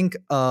you think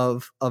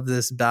of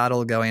this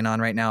battle going on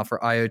right now for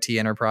IoT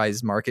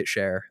enterprise market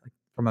share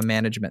from a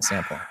management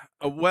standpoint?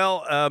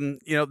 Well,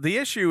 the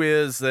issue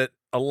is that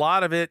a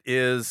lot of it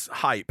is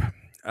hype.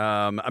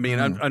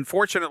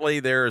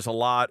 Unfortunately, there's a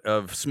lot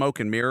of smoke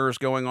and mirrors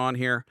going on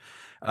here.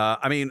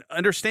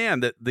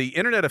 Understand that the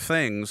Internet of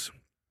Things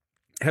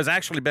has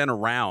actually been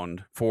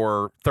around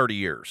for 30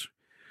 years.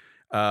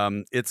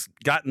 It's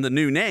gotten the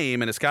new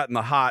name and it's gotten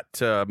the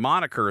hot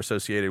moniker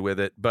associated with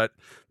it. But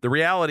the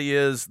reality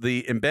is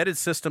the embedded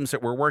systems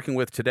that we're working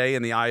with today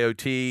in the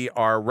IoT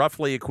are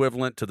roughly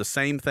equivalent to the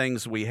same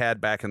things we had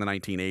back in the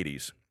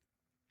 1980s.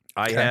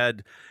 I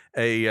had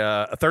a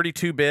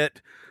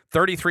 32-bit,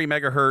 33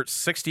 megahertz,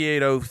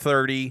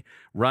 68030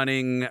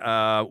 running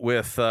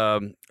with,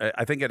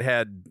 I think it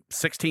had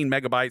 16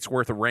 megabytes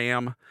worth of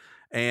RAM.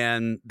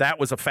 And that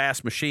was a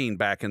fast machine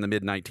back in the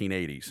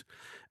mid-1980s.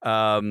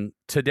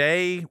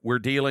 Today, we're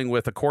dealing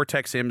with a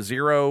Cortex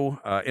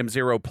M0,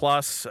 M0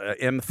 Plus,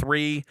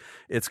 M3.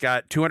 It's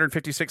got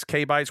 256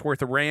 kbytes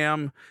worth of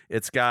RAM.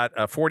 It's got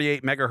a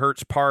 48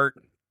 megahertz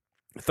part,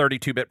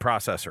 32-bit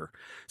processor.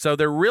 So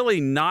they're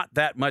really not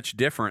that much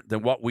different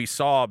than what we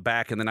saw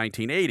back in the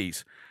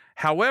 1980s.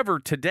 However,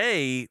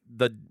 today,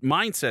 the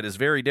mindset is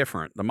very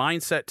different. The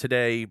mindset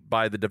today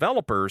by the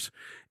developers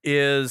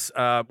is,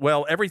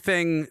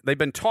 everything they've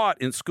been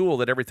taught in school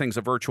that everything's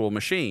a virtual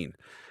machine.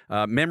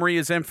 Memory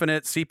is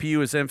infinite,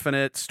 CPU is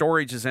infinite,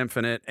 storage is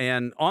infinite.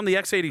 And on the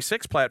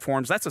x86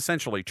 platforms, that's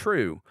essentially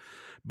true.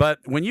 But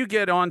when you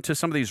get onto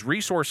some of these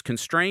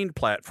resource-constrained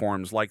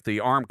platforms like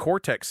the ARM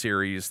Cortex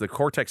series, the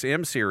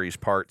Cortex-M series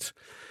parts,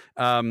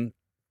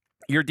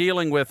 you're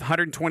dealing with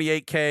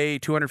 128K,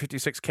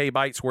 256K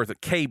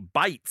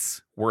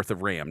bytes worth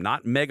of RAM,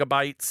 not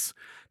megabytes,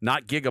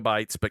 not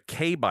gigabytes, but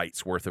K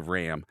bytes worth of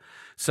RAM.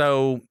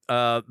 So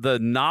the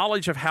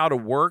knowledge of how to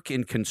work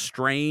in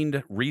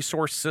constrained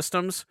resource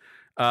systems,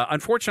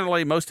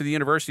 unfortunately, most of the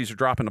universities are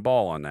dropping the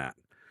ball on that.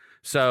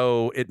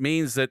 So it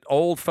means that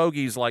old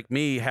fogies like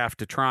me have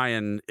to try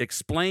and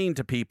explain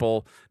to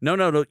people,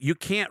 no, you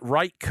can't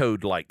write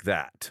code like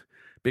that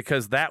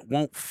because that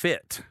won't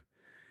fit.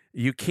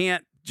 You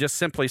can't just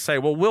simply say,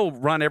 well, we'll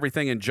run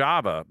everything in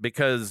Java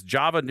because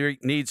Java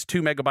needs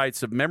 2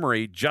 megabytes of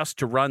memory just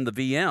to run the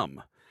VM.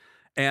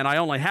 And I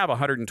only have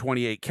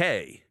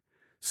 128K.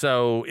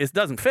 So it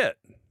doesn't fit.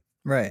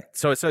 Right.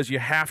 So it says you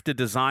have to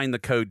design the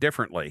code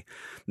differently.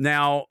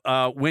 Now,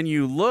 when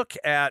you look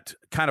at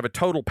kind of a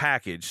total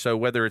package, so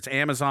whether it's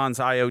Amazon's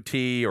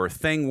IoT or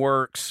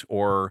ThingWorx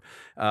or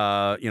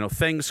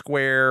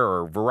ThingSquare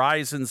or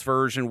Verizon's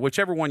version,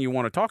 whichever one you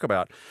want to talk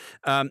about,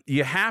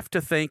 you have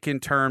to think in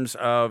terms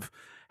of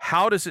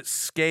how does it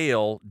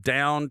scale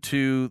down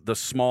to the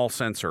small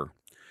sensor.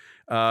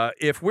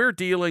 If we're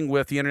dealing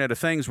with the Internet of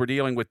Things, we're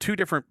dealing with two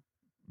different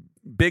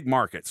big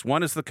markets.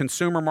 One is the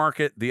consumer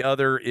market. The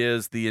other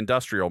is the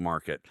industrial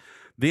market.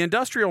 The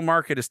industrial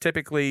market is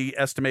typically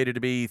estimated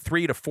to be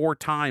 3 to 4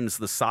 times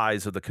the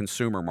size of the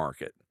consumer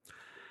market.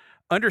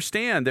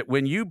 Understand that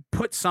when you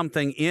put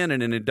something in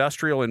an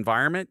industrial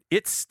environment,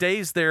 it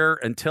stays there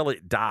until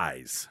it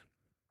dies.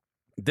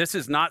 This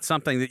is not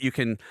something that you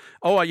can,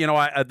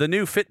 the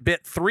new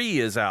Fitbit 3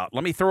 is out.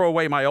 Let me throw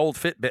away my old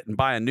Fitbit and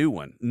buy a new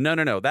one.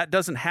 No. That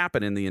doesn't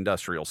happen in the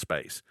industrial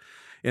space.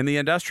 In the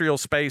industrial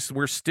space,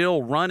 we're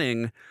still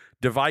running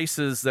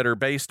devices that are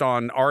based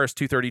on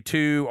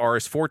RS-232,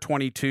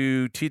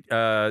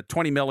 RS-422,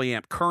 20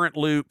 milliamp current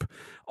loop,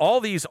 all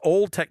these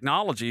old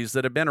technologies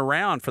that have been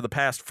around for the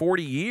past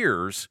 40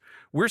 years,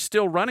 we're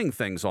still running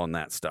things on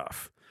that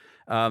stuff.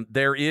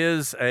 There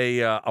is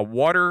a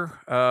water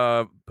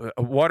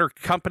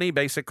company,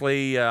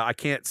 basically, I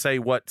can't say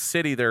what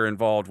city they're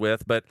involved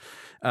with, but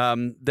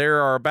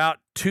there are about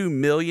 2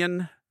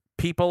 million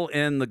people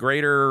in the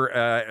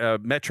greater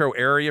metro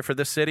area for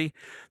this city.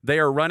 They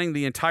are running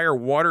the entire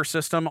water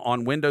system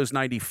on Windows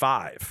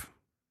 95.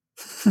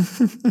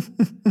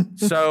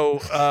 So,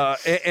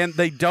 and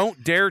they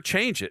don't dare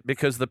change it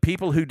because the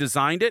people who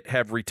designed it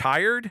have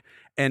retired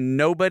and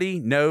nobody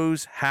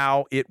knows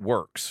how it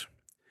works.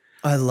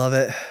 I love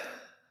it.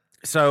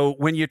 So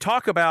when you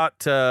talk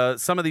about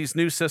some of these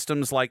new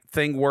systems like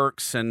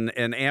ThingWorx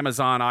and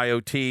Amazon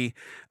IoT,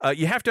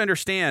 you have to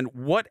understand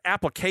what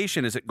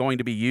application is it going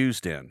to be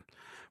used in?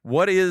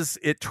 What is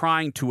it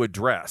trying to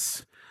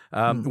address?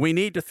 We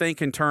need to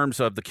think in terms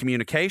of the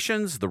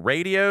communications, the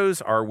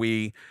radios. Are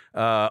we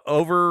the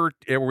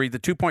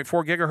 2.4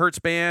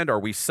 gigahertz band? Are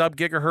we sub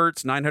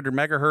gigahertz, 900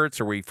 megahertz?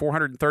 Are we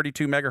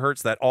 432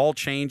 megahertz? That all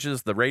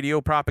changes the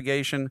radio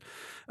propagation.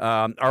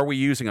 Are we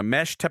using a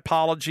mesh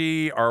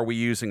topology? Are we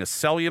using a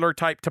cellular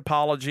type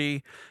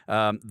topology?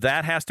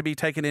 That has to be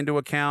taken into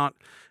account.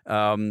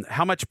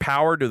 How much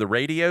power do the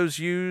radios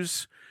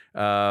use?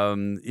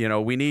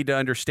 We need to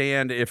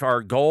understand if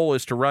our goal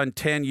is to run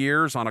 10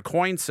 years on a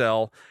coin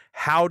cell,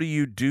 how do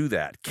you do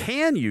that?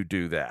 Can you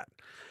do that?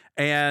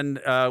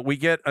 And we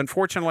get,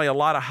 unfortunately, a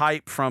lot of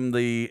hype from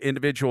the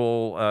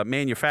individual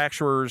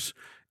manufacturers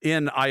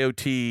in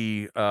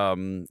IoT,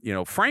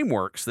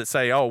 frameworks that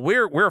say, "Oh,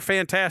 we're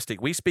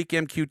fantastic. We speak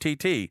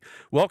MQTT."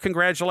 Well,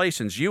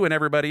 congratulations, you and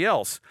everybody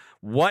else.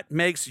 What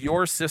makes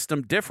your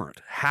system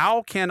different?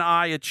 How can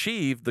I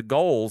achieve the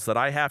goals that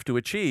I have to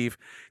achieve,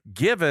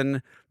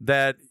 given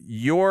that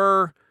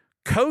your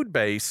code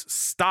base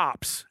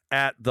stops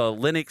at the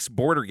Linux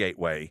border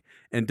gateway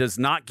and does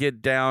not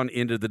get down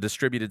into the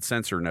distributed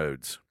sensor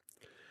nodes?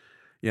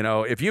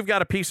 If you've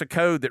got a piece of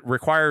code that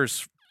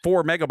requires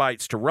 4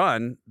 megabytes to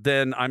run,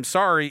 then I'm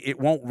sorry, it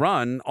won't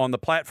run on the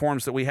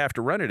platforms that we have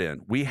to run it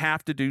in. We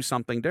have to do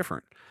something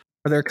different.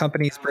 Are there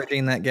companies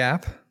bridging that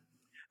gap?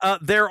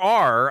 There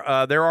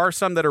are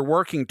some that are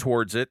working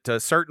towards it.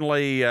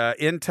 Certainly,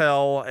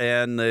 Intel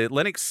and the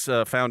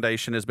Linux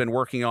Foundation has been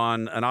working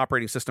on an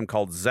operating system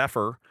called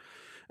Zephyr.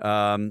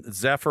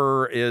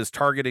 Zephyr is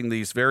targeting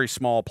these very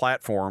small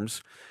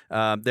platforms.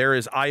 There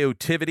is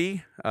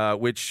IoTivity,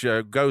 which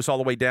goes all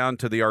the way down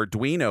to the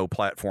Arduino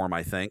platform,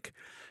 I think.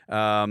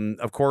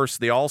 Of course,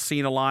 the All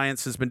Seen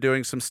Alliance has been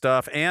doing some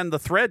stuff, and the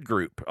Thread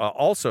Group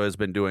also has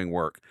been doing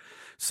work.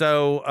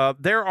 So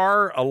there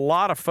are a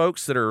lot of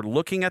folks that are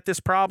looking at this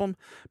problem,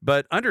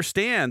 but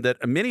understand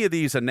that many of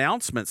these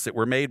announcements that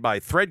were made by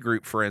Thread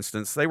Group, for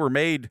instance, they were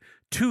made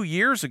 2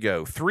 years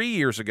ago, 3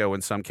 years ago in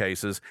some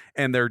cases,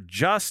 and they're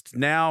just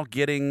now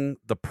getting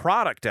the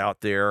product out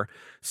there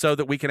so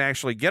that we can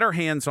actually get our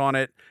hands on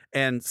it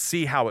and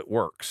see how it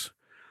works.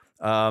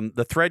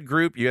 The Thread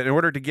Group, in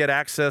order to get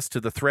access to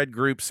the Thread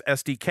Group's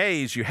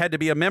SDKs, you had to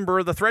be a member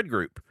of the Thread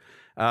Group.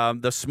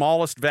 The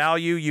smallest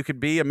value you could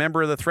be a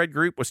member of the Thread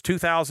Group was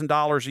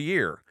 $2,000 a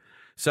year.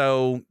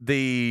 So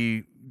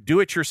the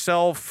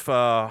do-it-yourself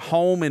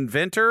home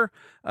inventor,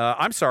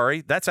 I'm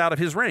sorry, that's out of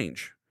his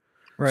range.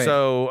 Right.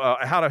 So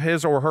out of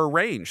his or her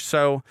range.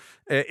 So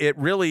it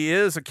really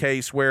is a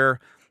case where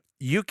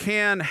you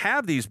can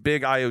have these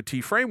big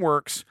IoT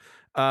frameworks,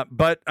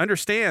 but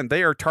understand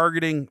they are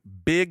targeting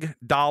big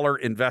dollar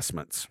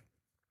investments.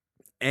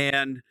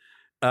 And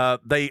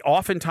they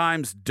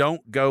oftentimes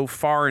don't go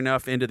far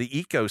enough into the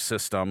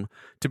ecosystem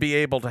to be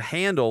able to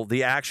handle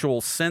the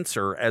actual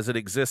sensor as it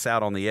exists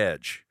out on the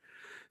edge.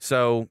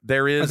 So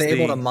there is. Are they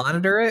able to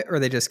monitor it, or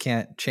they just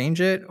can't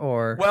change it?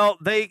 Or well,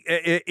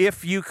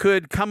 if you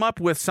could come up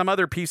with some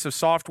other piece of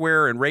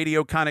software and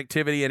radio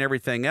connectivity and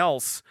everything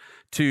else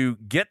to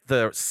get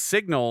the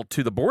signal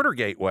to the border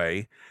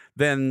gateway,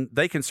 then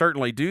they can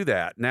certainly do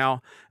that.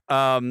 Now,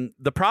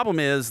 the problem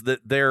is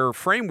that their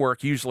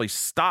framework usually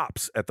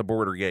stops at the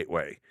border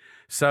gateway.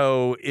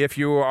 So if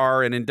you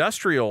are an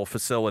industrial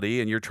facility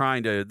and you're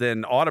trying to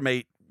then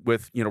automate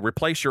with,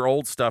 replace your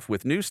old stuff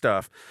with new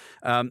stuff,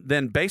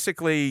 then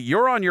basically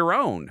you're on your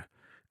own.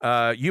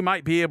 You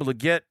might be able to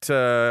get,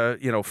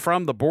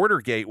 from the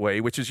border gateway,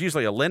 which is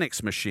usually a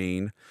Linux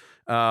machine,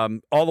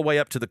 all the way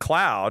up to the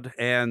cloud.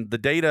 And the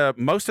data,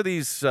 most of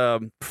these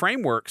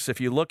frameworks, if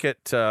you look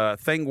at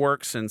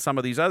ThingWorks and some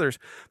of these others,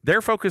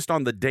 they're focused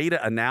on the data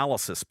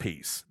analysis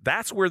piece.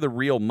 That's where the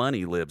real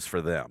money lives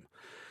for them.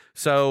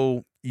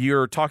 So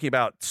you're talking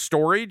about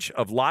storage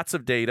of lots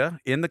of data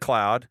in the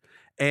cloud,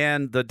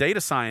 and the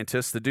data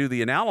scientists that do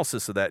the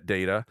analysis of that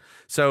data.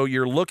 So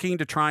you're looking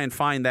to try and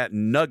find that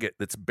nugget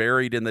that's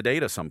buried in the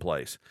data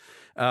someplace.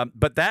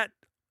 But that,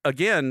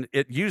 again,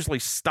 it usually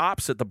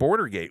stops at the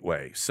border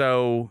gateway.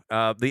 So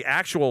the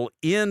actual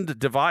end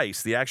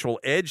device, the actual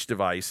edge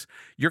device,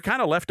 you're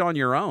kind of left on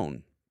your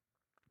own.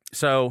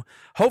 So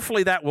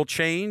hopefully that will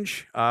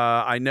change.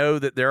 I know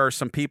that there are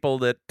some people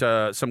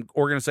some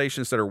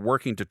organizations that are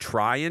working to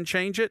try and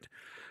change it.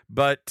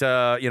 But,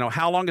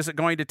 how long is it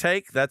going to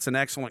take? That's an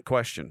excellent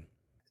question.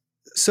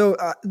 So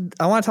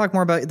I want to talk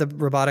more about the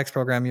robotics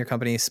program your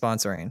company is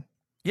sponsoring.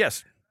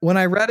 Yes. When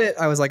I read it,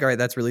 I was like, all right,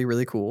 that's really,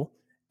 really cool.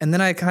 And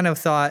then I kind of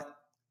thought,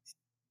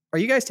 are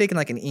you guys taking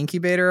like an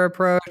incubator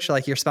approach?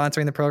 Like you're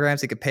sponsoring the program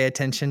so you could pay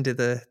attention to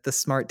the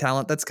smart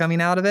talent that's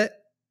coming out of it?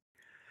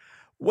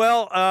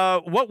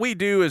 Well, what we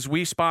do is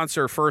we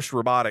sponsor FIRST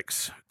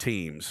Robotics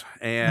teams,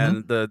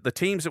 and the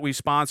teams that we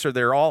sponsor,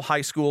 they're all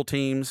high school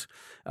teams.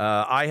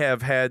 I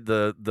have had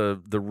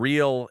the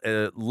real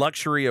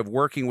luxury of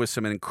working with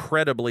some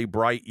incredibly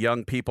bright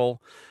young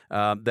people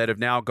that have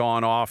now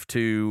gone off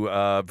to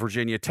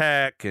Virginia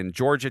Tech and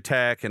Georgia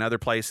Tech and other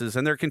places,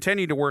 and they're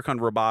continuing to work on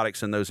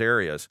robotics in those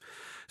areas.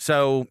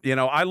 So,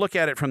 I look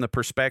at it from the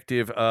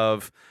perspective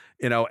of,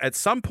 at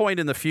some point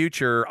in the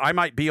future, I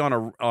might be on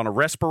a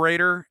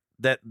respirator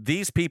that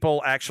these people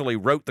actually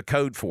wrote the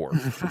code for.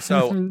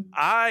 So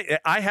I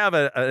have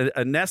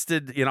a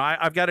nested,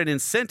 I've got an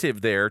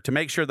incentive there to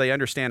make sure they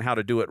understand how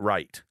to do it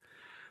right.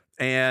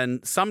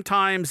 And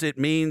sometimes it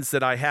means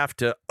that I have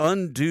to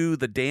undo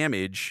the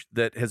damage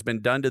that has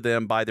been done to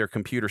them by their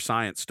computer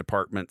science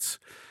departments.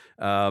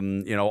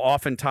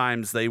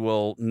 Oftentimes they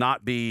will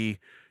not be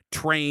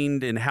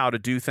trained in how to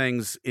do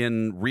things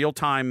in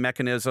real-time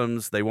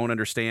mechanisms. They won't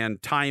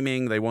understand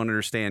timing. They won't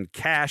understand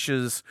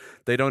caches.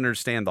 They don't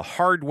understand the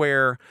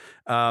hardware.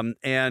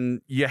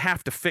 And you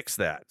have to fix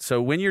that.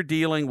 So when you're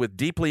dealing with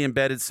deeply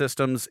embedded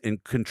systems in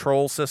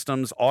control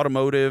systems,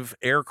 automotive,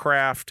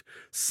 aircraft,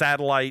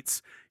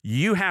 satellites,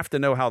 you have to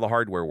know how the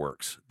hardware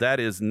works. That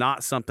is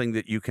not something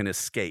that you can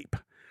escape.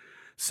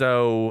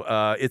 So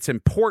it's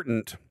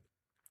important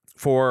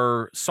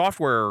for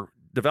software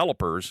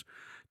developers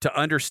to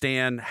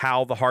understand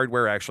how the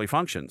hardware actually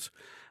functions.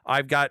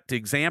 I've got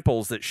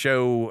examples that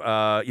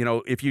show,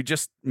 if you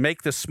just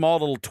make this small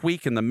little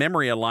tweak in the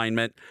memory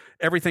alignment,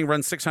 everything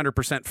runs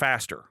 600%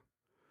 faster.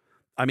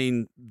 I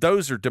mean,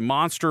 those are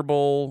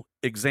demonstrable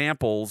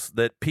examples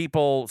that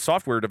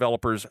software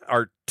developers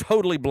are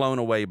totally blown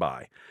away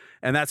by.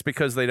 And that's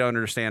because they don't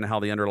understand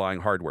how the underlying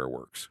hardware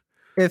works.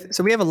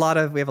 So we have a lot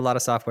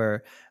of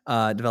software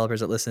developers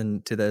that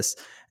listen to this,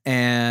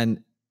 and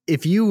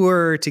if you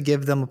were to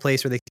give them a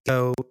place where they could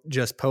go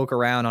just poke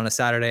around on a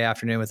Saturday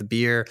afternoon with a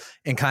beer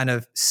and kind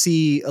of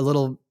see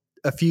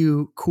a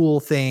few cool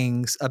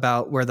things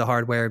about where the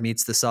hardware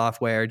meets the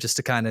software, just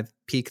to kind of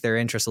pique their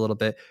interest a little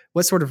bit,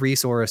 what sort of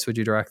resource would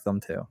you direct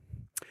them to?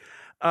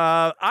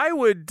 I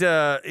would,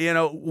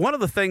 one of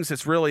the things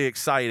that's really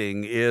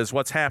exciting is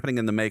what's happening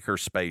in the maker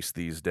space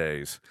these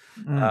days.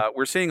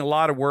 We're seeing a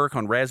lot of work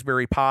on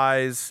Raspberry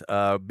Pis,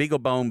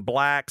 BeagleBone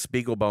Blacks,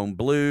 BeagleBone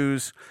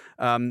Blues.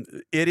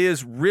 It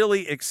is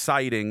really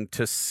exciting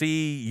to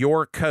see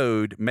your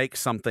code make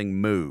something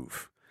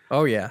move.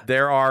 Oh, yeah.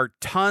 There are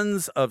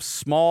tons of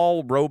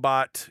small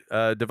robot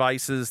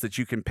devices that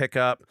you can pick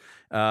up,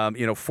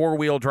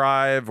 four-wheel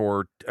drive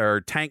or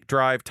tank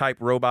drive type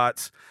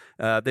robots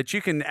that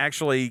you can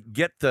actually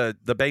get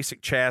the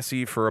basic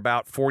chassis for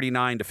about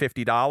 $49 to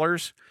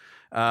 $50.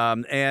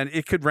 And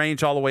it could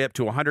range all the way up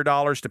to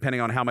 $100 depending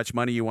on how much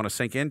money you want to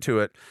sink into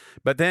it.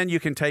 But then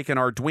you can take an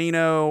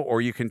Arduino or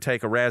you can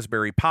take a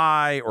Raspberry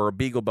Pi or a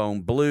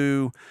BeagleBone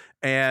Blue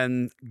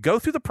and go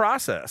through the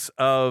process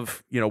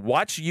of,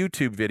 watch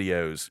YouTube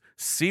videos,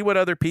 see what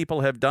other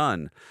people have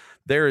done.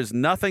 There is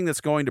nothing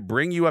that's going to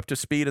bring you up to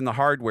speed in the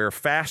hardware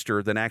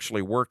faster than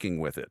actually working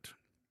with it.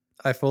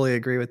 I fully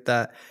agree with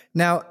that.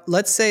 Now,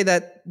 let's say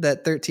that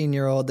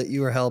 13-year-old that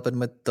you were helping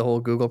with the whole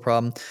Google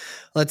problem,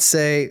 let's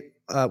say,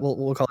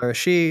 we'll call her a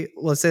she.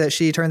 Let's say that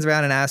she turns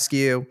around and asks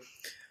you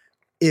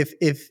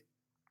if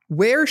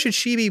where should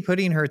she be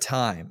putting her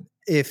time?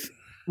 If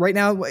right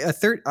now,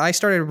 I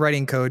started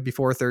writing code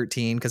before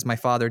 13 because my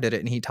father did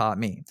it and he taught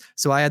me.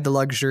 So I had the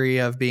luxury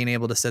of being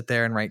able to sit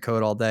there and write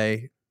code all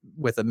day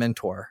with a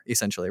mentor,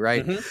 essentially,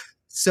 right? Mm-hmm.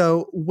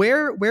 So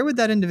where would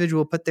that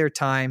individual put their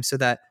time so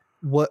that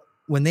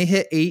when they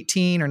hit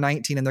 18 or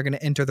 19 and they're going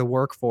to enter the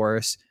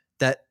workforce,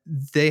 that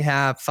they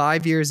have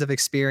 5 years of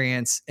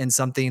experience in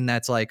something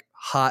that's like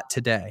hot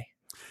today?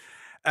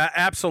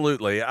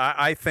 Absolutely.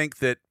 I think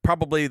that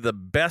probably the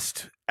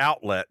best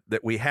outlet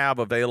that we have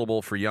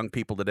available for young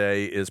people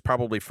today is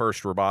probably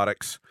FIRST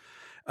Robotics.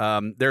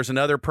 There's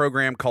another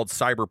program called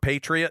Cyber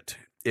Patriot.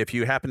 If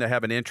you happen to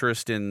have an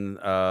interest in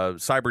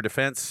cyber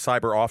defense,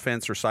 cyber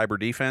offense, or cyber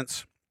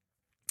defense,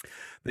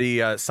 the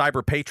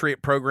Cyber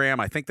Patriot program,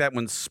 I think that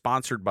one's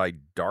sponsored by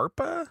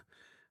DARPA.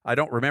 I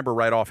don't remember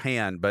right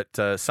offhand, but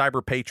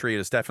Cyber Patriot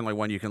is definitely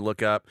one you can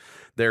look up.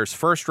 There's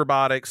FIRST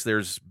Robotics,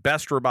 there's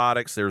Best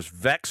Robotics, there's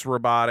VEX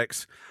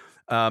Robotics.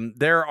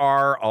 There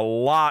are a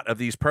lot of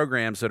these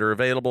programs that are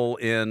available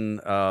in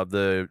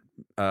the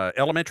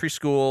elementary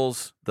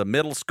schools, the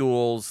middle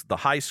schools, the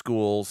high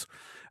schools,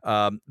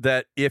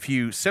 that if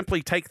you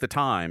simply take the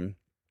time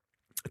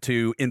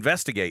to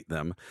investigate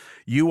them,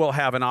 you will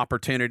have an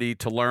opportunity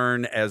to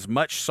learn as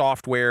much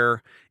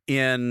software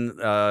in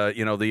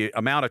the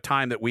amount of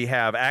time that we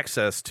have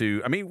access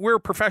to. I mean, we're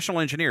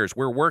professional engineers.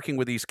 We're working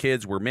with these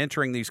kids. We're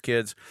mentoring these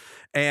kids.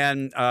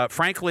 And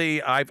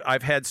frankly,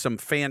 I've had some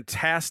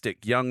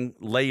fantastic young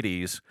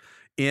ladies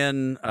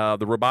in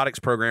the robotics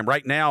program.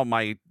 Right now,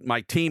 my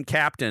team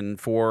captain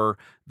for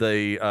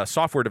the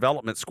software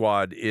development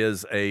squad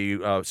is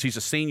she's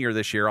a senior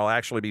this year. I'll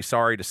actually be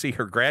sorry to see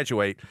her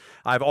graduate.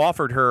 I've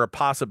offered her a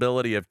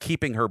possibility of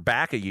keeping her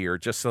back a year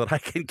just so that I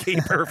can keep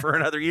her for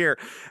another year.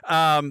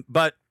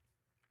 But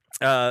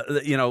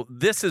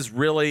this is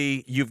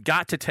really, you've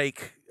got to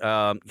take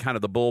kind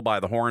of the bull by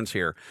the horns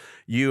here.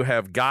 You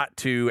have got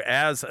to,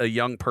 as a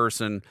young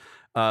person,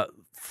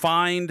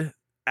 find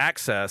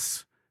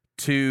access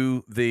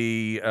to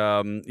the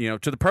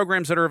to the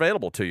programs that are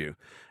available to you.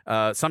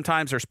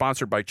 Sometimes they're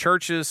sponsored by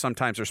churches.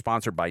 Sometimes they're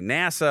sponsored by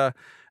NASA.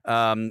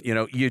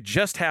 You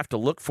just have to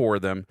look for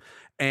them.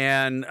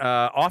 And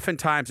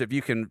oftentimes, if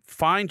you can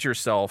find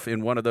yourself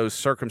in one of those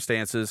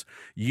circumstances,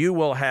 you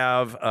will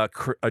have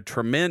a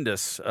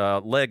tremendous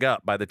leg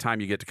up by the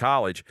time you get to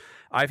college.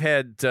 I've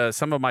had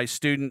some of my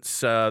students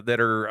that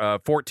are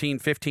 14,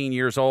 15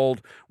 years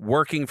old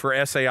working for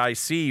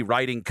SAIC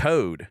writing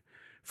code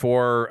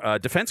for a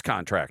defense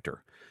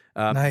contractor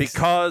Nice.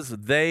 because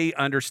they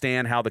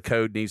understand how the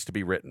code needs to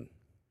be written.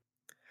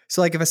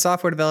 So like if a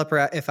software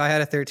developer, if I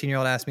had a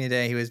 13-year-old ask me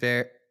today,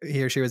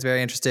 he or she was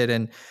very interested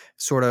in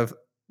sort of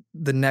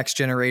the next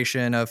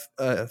generation of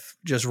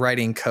just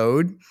writing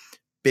code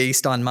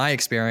based on my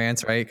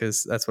experience, right?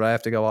 Because that's what I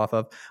have to go off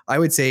of. I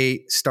would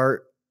say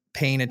start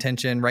paying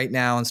attention right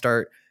now and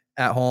start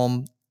at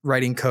home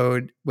writing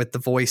code with the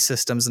voice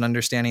systems and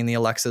understanding the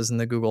Alexas and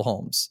the Google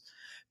Homes,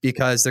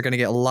 because they're going to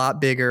get a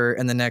lot bigger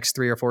in the next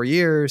 3 or 4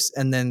 years.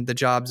 And then the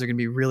jobs are going to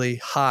be really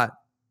hot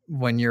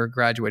when you're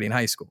graduating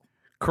high school.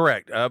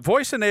 Correct.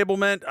 Voice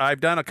enablement. I've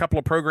done a couple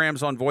of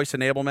programs on voice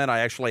enablement. I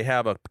actually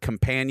have a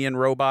companion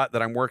robot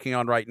that I'm working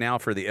on right now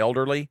for the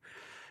elderly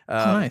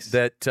Nice.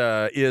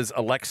 that is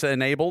Alexa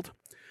enabled.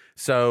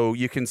 So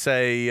you can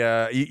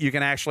say, you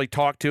can actually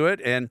talk to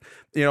it. And,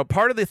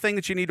 part of the thing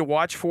that you need to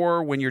watch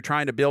for when you're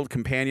trying to build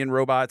companion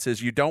robots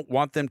is you don't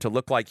want them to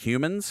look like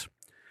humans.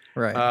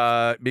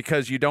 Right.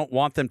 Because you don't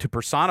want them to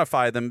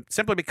personify them,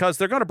 simply because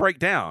they're going to break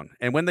down.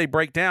 And when they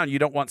break down, you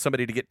don't want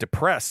somebody to get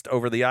depressed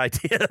over the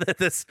idea that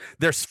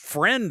this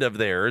friend of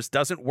theirs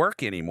doesn't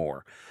work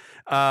anymore.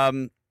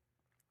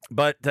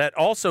 But that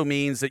also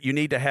means that you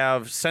need to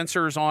have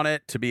sensors on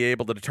it to be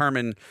able to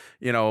determine,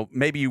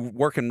 maybe you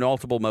work in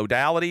multiple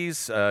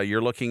modalities.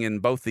 You're looking in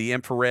both the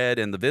infrared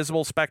and the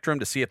visible spectrum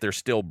to see if they're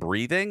still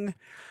breathing.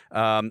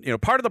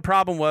 Part of the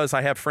problem was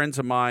I have friends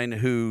of mine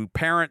who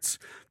parents,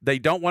 they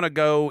don't want to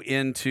go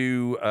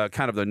into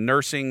kind of the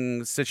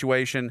nursing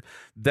situation.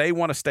 They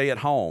want to stay at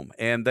home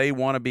and they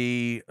want to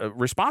be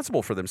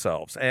responsible for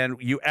themselves. And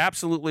you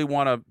absolutely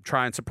want to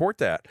try and support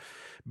that.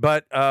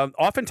 But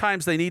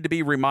oftentimes they need to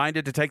be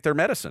reminded to take their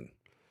medicine.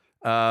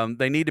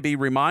 They need to be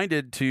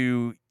reminded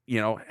to,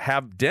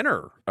 have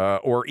dinner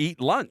or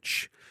eat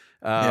lunch.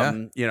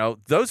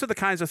 Those are the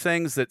kinds of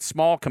things that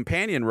small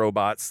companion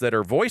robots that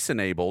are voice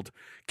enabled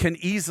can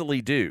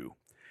easily do.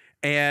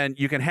 And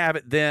you can have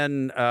it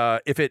then,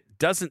 if it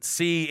doesn't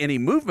see any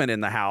movement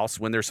in the house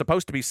when there's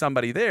supposed to be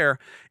somebody there,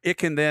 it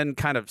can then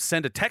kind of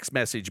send a text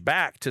message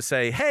back to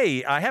say,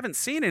 hey, I haven't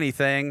seen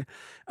anything.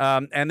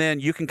 And then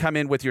you can come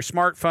in with your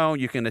smartphone.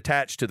 You can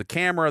attach to the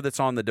camera that's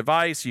on the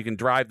device. You can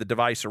drive the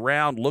device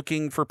around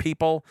looking for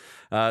people,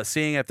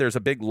 seeing if there's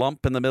a big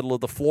lump in the middle of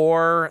the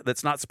floor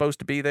that's not supposed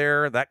to be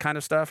there, that kind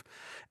of stuff.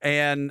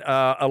 And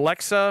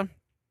Alexa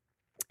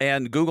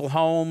and Google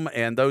Home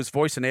and those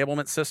voice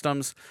enablement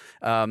systems,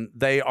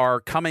 they are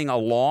coming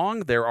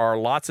along. There are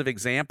lots of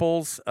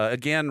examples.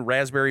 Again,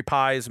 Raspberry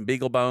Pis and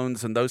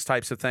BeagleBones and those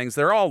types of things.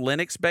 They're all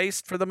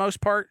Linux-based for the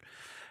most part.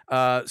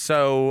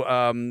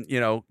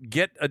 So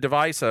get a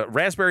device. A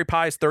Raspberry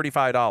Pi is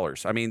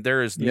 $35. I mean,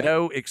 there is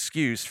no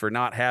excuse for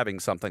not having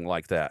something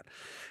like that.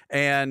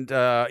 And,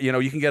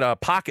 you can get a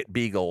Pocket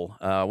Beagle,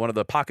 one of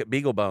the Pocket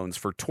BeagleBones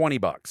for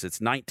 $20. It's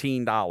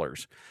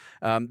 $19.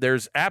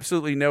 There's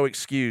absolutely no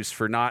excuse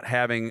for not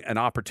having an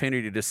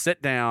opportunity to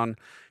sit down,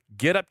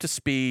 get up to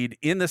speed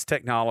in this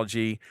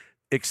technology,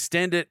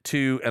 extend it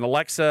to an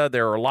Alexa.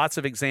 There are lots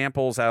of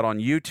examples out on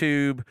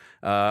YouTube,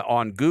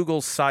 on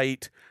Google's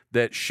site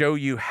that show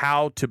you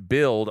how to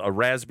build a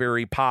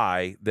Raspberry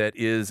Pi that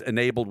is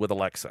enabled with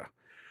Alexa.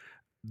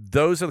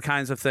 Those are the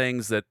kinds of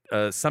things that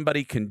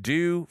somebody can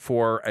do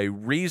for a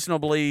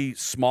reasonably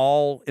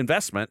small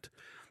investment.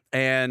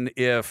 And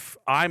if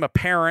I'm a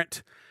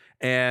parent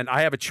and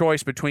I have a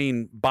choice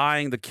between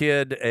buying the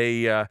kid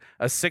a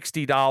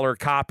 $60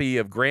 copy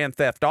of Grand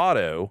Theft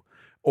Auto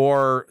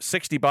or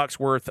 $60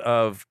 worth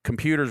of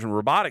computers and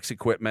robotics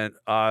equipment,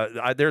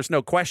 there's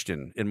no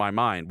question in my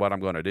mind what I'm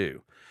going to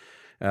do.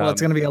 Well,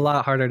 it's going to be a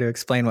lot harder to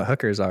explain what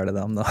hookers are to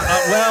them, though.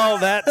 Well,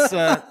 that's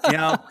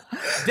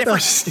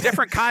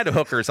different kind of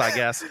hookers, I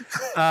guess.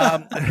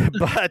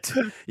 But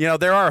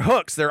there are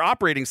hooks. They're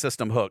operating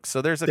system hooks.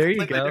 So there's a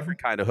completely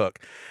different kind of hook.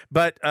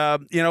 But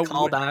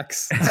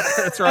callbacks.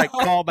 That's right,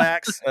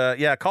 callbacks.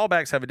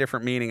 Callbacks have a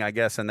different meaning, I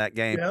guess, in that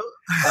game. Yep.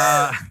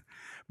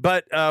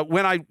 But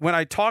when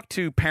I talk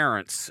to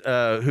parents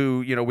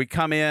who we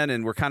come in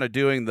and we're kind of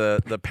doing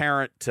the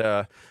parent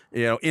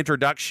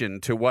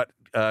introduction to what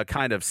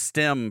kind of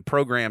STEM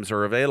programs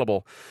are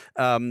available,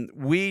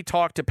 we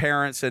talk to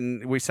parents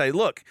and we say,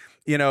 look,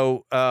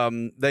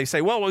 they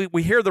say, well,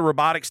 we hear the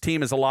robotics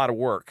team is a lot of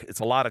work.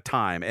 It's a lot of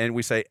time. And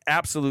we say,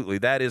 absolutely,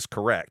 that is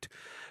correct.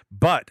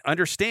 But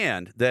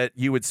understand that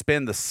you would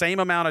spend the same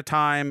amount of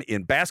time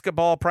in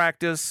basketball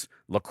practice,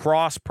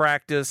 lacrosse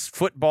practice,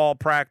 football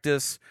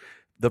practice,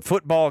 the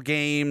football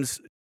games.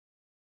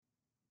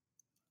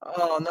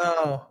 Oh,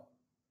 no.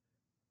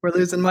 We're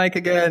losing Mike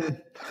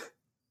again.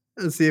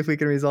 Let's see if we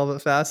can resolve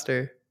it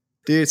faster.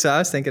 Dude, so I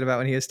was thinking about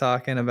when he was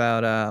talking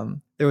about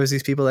there was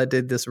these people that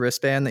did this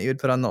wristband that you would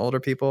put on the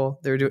older people.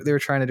 They were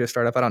trying to do a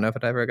startup. I don't know if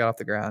it ever got off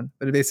the ground,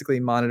 but it basically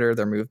monitored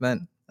their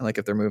movement and like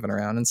if they're moving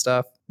around and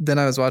stuff. Then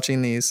I was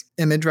watching these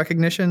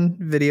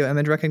video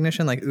image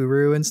recognition, like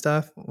Uru and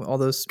stuff, all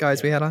those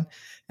guys we had on.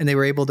 And they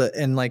were able to,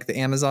 in like the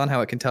Amazon,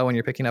 how it can tell when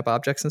you're picking up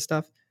objects and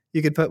stuff.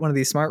 You could put one of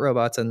these smart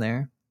robots in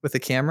there with a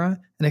camera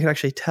and it could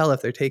actually tell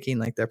if they're taking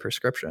like their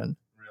prescription.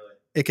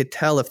 It could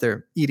tell if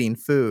they're eating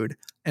food.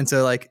 And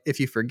so like, if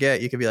you forget,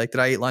 you could be like,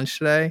 did I eat lunch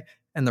today?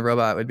 And the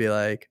robot would be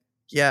like,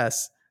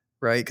 yes.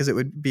 Right. Because it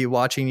would be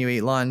watching you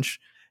eat lunch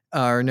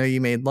or know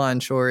you made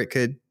lunch, or it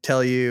could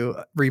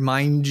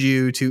remind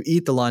you to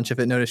eat the lunch if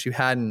it noticed you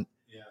hadn't.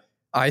 Yeah.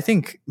 I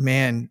think,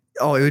 man,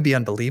 it would be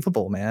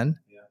unbelievable, man.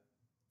 Yeah.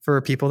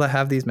 For people that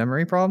have these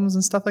memory problems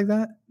and stuff like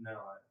that. No,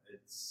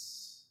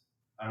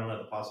 I don't know,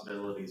 the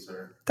possibilities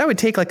are. That would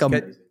take like a.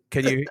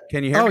 Can you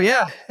hear me? Oh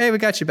yeah. Hey, we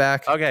got you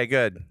back. Okay,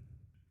 good.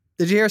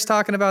 Did you hear us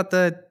talking about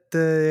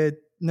the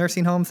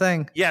nursing home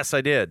thing? Yes,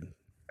 I did.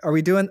 Are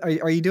you doing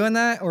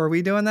that, or are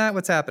we doing that?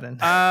 What's happening?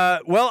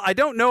 Well, I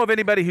don't know of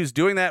anybody who's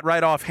doing that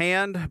right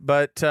offhand,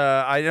 but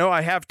I know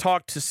I have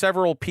talked to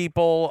several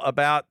people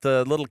about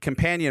the little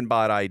companion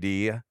bot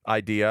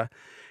idea,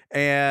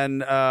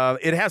 and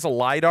it has a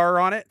LiDAR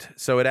on it,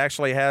 so it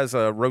actually has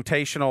a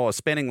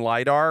spinning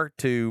LiDAR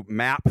to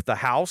map the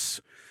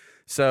house.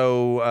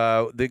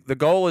 So the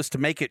goal is to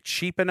make it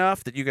cheap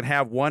enough that you can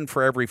have one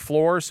for every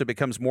floor, so it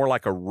becomes more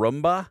like a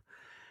Roomba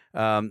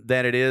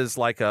than it is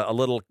like a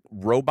little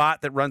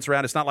robot that runs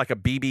around. It's not like a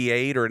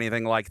BB-8 or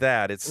anything like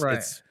that. It's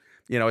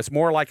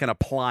more like an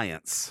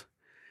appliance.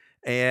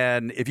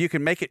 And if you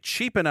can make it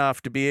cheap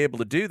enough to be able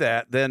to do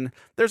that, then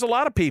there's a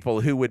lot of people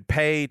who would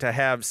pay to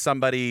have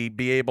somebody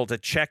be able to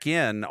check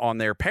in on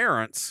their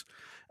parents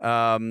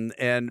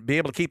and be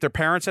able to keep their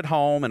parents at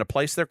home in a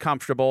place they're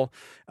comfortable,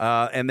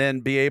 and then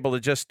be able to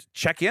just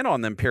check in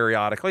on them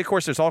periodically. Of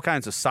course, there's all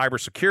kinds of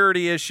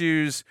cybersecurity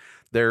issues.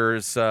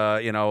 There's,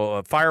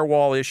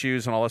 firewall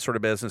issues and all that sort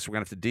of business. We're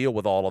going to have to deal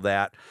with all of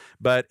that.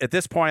 But at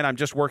this point, I'm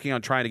just working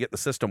on trying to get the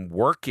system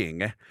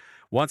working.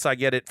 Once I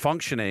get it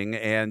functioning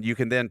and you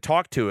can then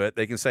talk to it,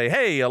 they can say,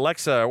 hey,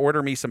 Alexa,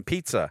 order me some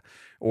pizza,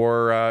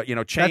 or,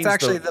 change. That's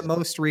actually the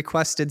most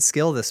requested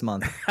skill this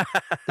month.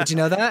 Did you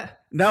know that?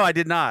 No, I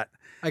did not.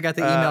 I got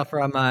the email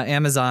from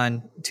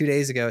Amazon 2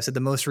 days ago. It said the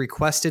most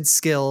requested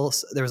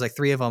skills, there was like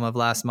 3 of them of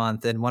last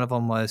month, and one of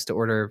them was to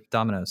order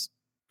Domino's.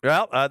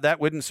 Well, that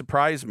wouldn't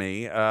surprise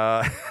me.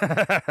 At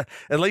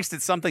least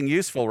it's something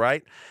useful,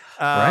 right?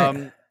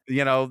 Right.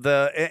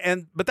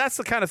 But that's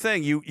the kind of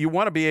thing you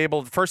want to be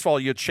able. First of all,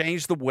 you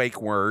change the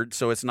wake word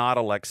so it's not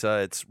Alexa,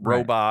 it's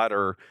robot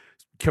or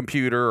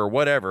computer or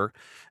whatever.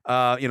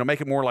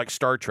 Make it more like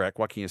Star Trek.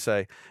 What can you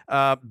say?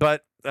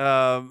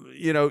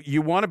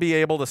 You want to be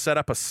able to set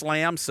up a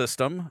SLAM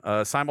system,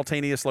 a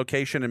simultaneous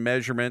location and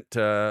measurement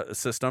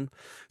system,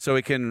 so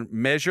it can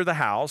measure the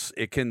house.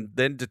 It can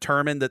then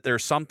determine that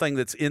there's something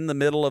that's in the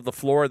middle of the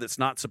floor that's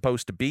not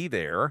supposed to be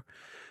there.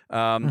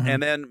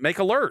 And then make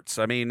alerts.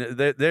 I mean,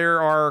 there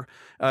are,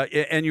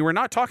 and you were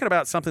not talking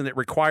about something that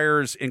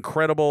requires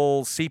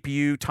incredible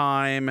CPU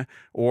time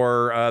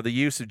or the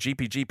use of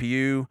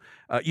GPGPU.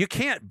 You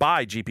can't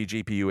buy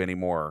GPGPU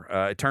anymore.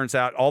 It turns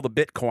out all the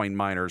Bitcoin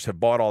miners have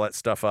bought all that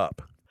stuff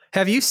up.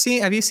 Have you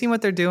seen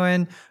what they're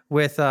doing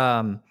with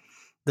the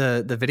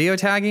video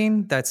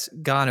tagging that's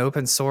gone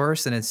open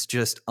source, and it's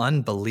just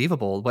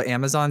unbelievable what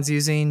Amazon's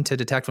using to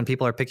detect when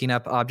people are picking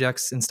up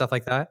objects and stuff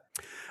like that?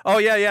 Oh,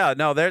 yeah.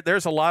 No,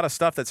 there's a lot of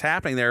stuff that's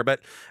happening there.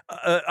 But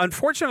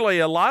unfortunately,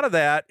 a lot of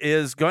that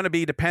is going to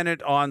be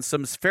dependent on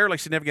some fairly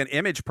significant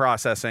image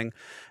processing.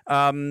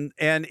 And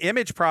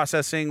image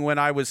processing, when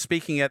I was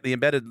speaking at the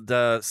Embedded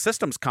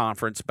Systems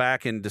Conference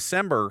back in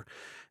December,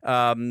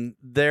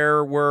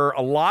 there were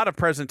a lot of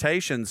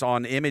presentations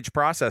on image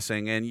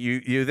processing. And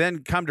you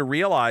then come to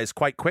realize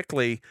quite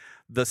quickly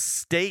the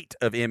state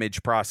of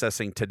image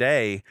processing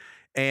today.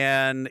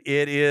 And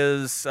it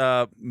is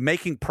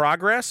making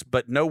progress,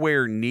 but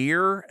nowhere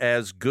near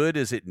as good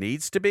as it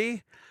needs to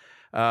be.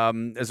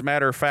 As a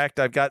matter of fact,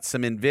 I've got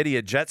some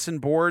NVIDIA Jetson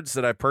boards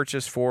that I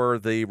purchased for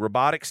the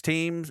robotics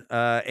team,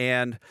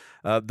 and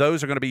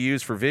those are going to be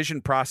used for vision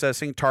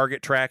processing,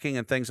 target tracking,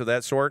 and things of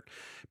that sort.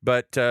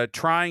 But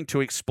trying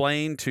to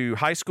explain to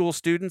high school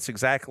students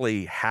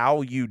exactly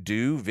how you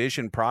do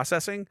vision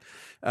processing,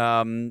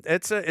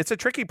 it's a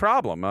tricky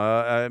problem.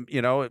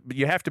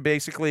 You have to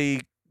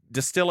basically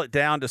distill it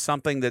down to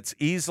something that's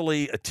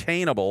easily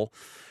attainable.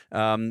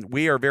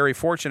 We are very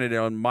fortunate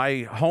on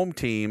my home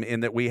team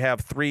in that we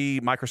have 3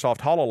 Microsoft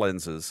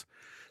HoloLenses.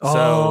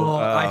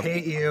 I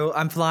hate you.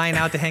 I'm flying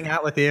out to hang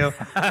out with you.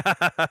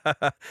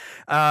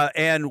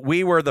 And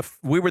we were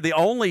the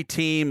only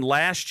team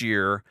last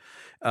year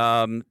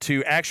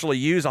to actually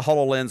use a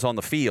HoloLens on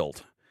the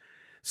field.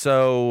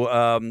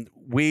 So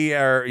we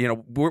are,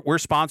 we're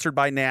sponsored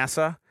by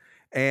NASA.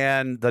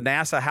 And the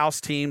NASA house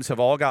teams have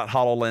all got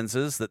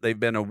HoloLenses that they've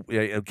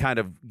been kind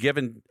of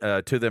given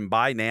to them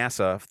by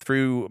NASA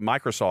through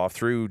Microsoft,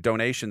 through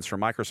donations from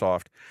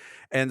Microsoft.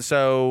 And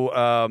so,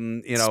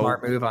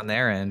 smart move on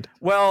their end.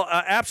 Well,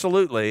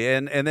 absolutely.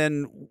 And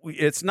then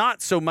it's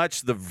not so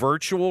much the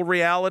virtual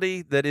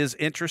reality that is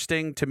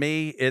interesting to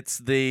me. It's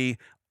the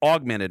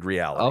augmented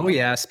reality. Oh,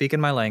 yeah.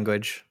 Speaking my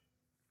language.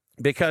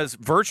 Because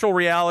virtual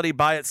reality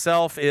by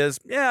itself is,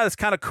 it's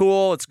kind of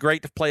cool. It's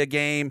great to play a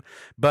game.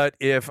 But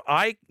if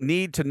I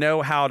need to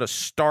know how to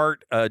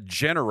start a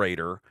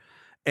generator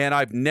and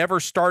I've never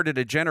started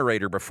a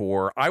generator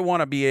before, I want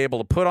to be able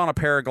to put on a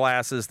pair of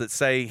glasses that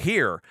say,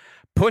 here,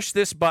 push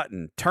this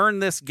button, turn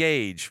this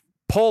gauge,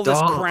 pull this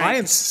crank. I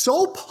am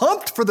so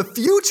pumped for the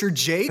future,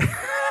 Jake.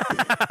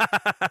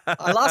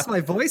 I lost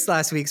my voice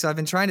last week, so I've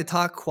been trying to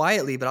talk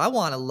quietly, but I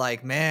want to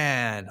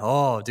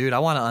I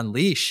want to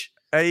unleash.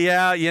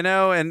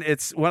 And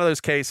it's one of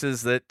those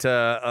cases that,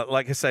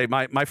 like I say,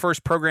 my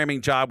first programming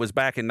job was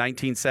back in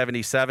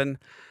 1977.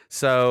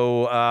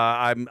 So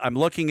I'm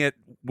looking at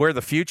where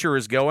the future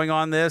is going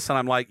on this, and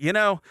I'm like,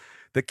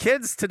 the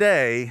kids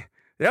today,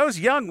 those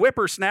young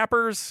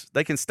whippersnappers,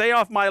 they can stay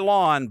off my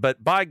lawn,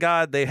 but by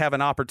God, they have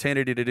an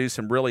opportunity to do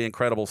some really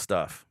incredible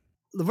stuff.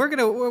 I'm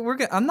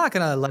not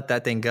gonna let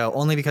that thing go,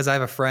 only because I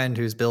have a friend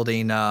who's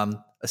building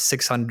a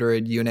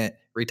 600 unit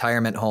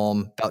retirement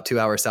home about 2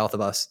 hours south of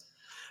us.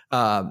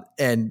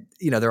 And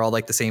they're all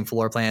like the same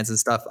floor plans and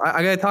stuff.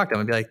 I gotta talk to him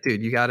and be like,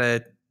 dude,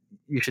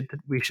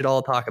 we should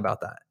all talk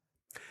about that.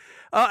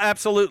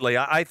 Absolutely.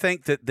 I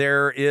think that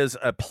there is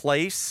a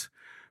place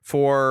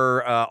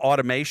for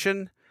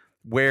automation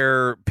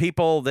where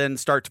people then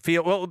start to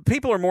feel, well,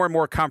 people are more and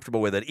more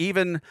comfortable with it.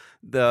 Even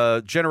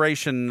the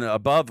generation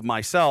above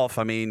myself,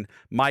 I mean,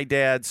 my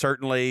dad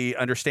certainly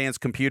understands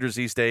computers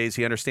these days.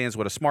 He understands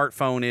what a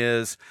smartphone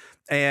is.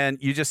 And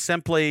you just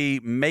simply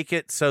make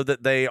it so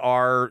that they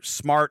are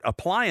smart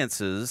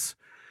appliances.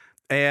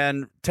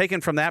 And taken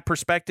from that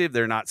perspective,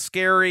 they're not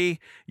scary.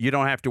 You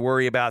don't have to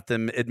worry about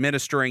them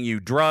administering you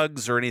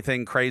drugs or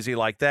anything crazy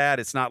like that.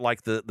 It's not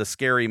like the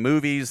scary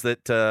movies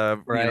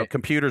that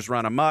computers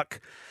run amok.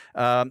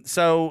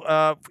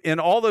 So in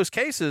all those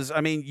cases,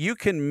 I mean, you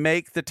can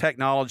make the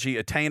technology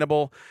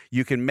attainable.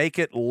 You can make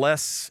it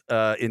less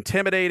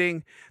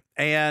intimidating,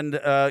 and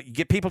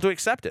get people to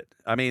accept it.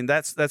 I mean,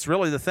 that's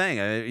really the thing.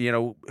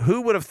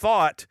 Who would have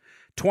thought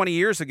 20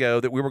 years ago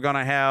that we were going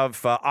to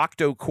have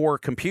octo-core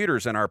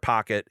computers in our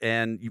pocket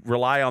and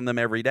rely on them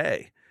every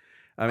day?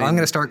 I mean, I'm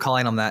going to start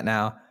calling them that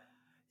now.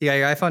 You got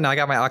your iPhone? Now I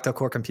got my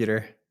octo-core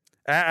computer.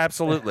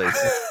 Absolutely.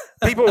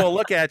 People will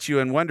look at you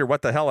and wonder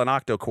what the hell an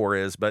octo-core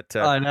is, but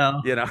I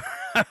know.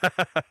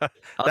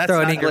 I'll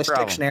throw an English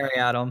dictionary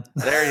at them.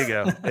 There you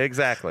go.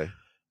 Exactly.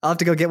 I'll have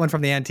to go get one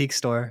from the antique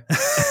store.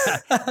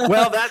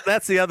 Well,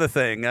 that's the other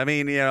thing. I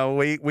mean,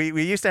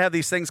 we used to have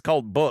these things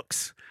called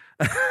books.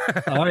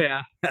 Oh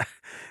yeah.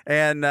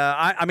 And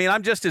I mean,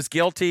 I'm just as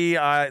guilty.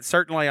 I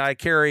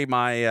carry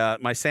my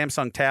my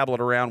Samsung tablet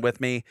around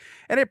with me,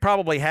 and it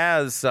probably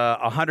has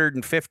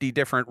 150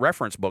 different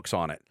reference books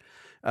on it.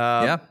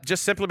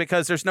 Just simply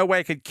because there's no way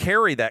I could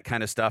carry that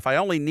kind of stuff. I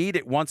only need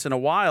it once in a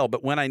while,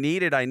 but when I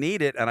need it,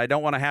 and I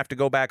don't want to have to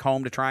go back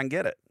home to try and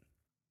get it.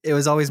 It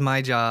was always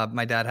my job.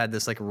 My dad had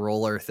this like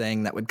roller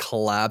thing that would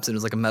collapse. It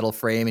was like a metal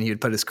frame, and he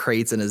would put his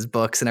crates and his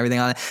books and everything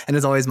on it. And it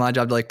was always my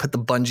job to like put the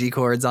bungee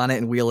cords on it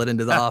and wheel it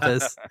into the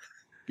office.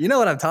 You know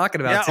what I'm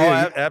talking about, too.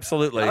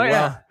 Absolutely. Oh,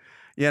 well,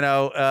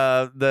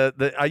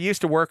 I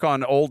used to work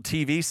on old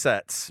TV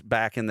sets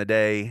back in the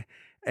day.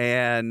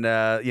 And,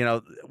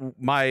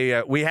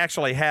 we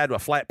actually had a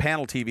flat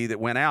panel TV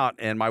that went out,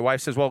 and my wife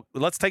says, well,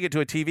 let's take it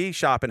to a TV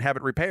shop and have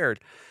it repaired.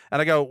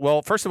 And I go,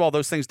 well, first of all,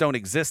 those things don't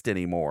exist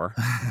anymore.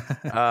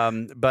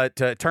 But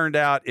it turned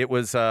out it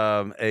was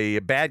a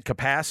bad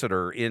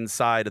capacitor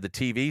inside of the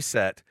TV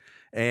set.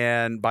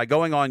 And by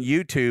going on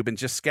YouTube and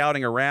just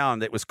scouting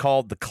around, it was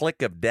called the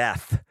click of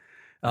death.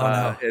 Oh,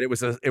 no. And it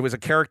was a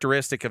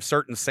characteristic of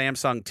certain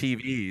Samsung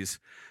TVs.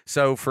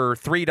 So for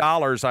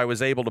 $3, I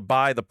was able to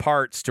buy the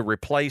parts to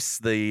replace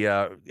the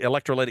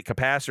electrolytic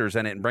capacitors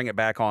in it and bring it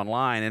back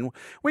online. And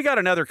we got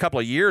another couple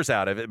of years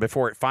out of it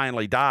before it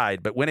finally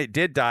died. But when it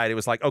did die, it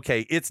was like,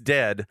 okay, it's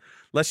dead.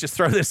 Let's just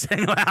throw this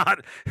thing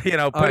out. Take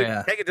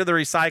it to the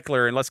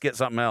recycler and let's get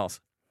something else.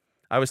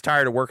 I was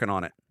tired of working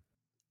on it.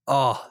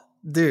 Oh,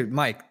 dude,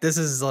 Mike, this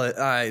is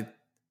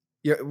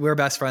we're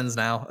best friends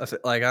now.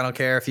 I don't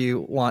care if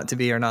you want to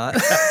be or not.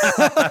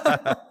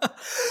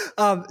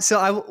 So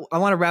I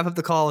want to wrap up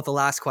the call with the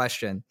last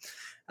question.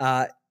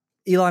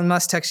 Elon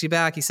Musk texts you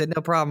back. He said,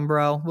 no problem,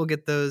 bro. We'll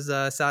get those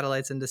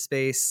satellites into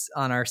space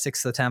on our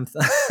 6th attempt.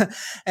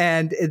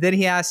 And then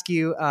he asks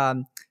you,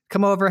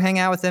 come over, hang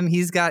out with him.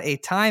 He's got a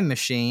time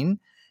machine,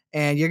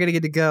 and you're going to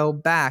get to go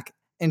back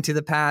into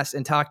the past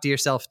and talk to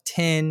yourself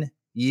 10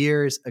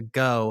 years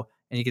ago.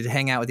 And you get to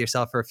hang out with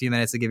yourself for a few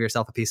minutes to give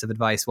yourself a piece of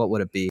advice. What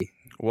would it be?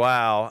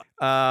 Wow.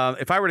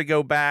 If I were to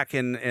go back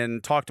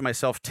and talk to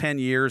myself 10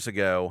 years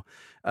ago,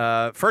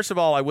 first of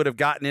all, I would have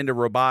gotten into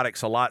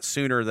robotics a lot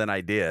sooner than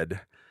I did.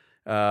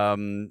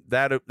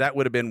 That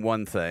would have been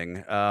one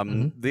thing.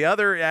 The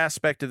other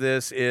aspect of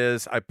this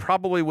is I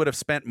probably would have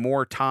spent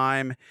more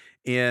time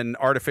in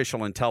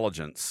artificial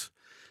intelligence.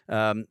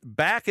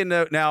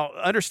 Now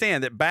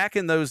understand that back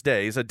in those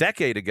days, a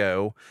decade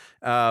ago,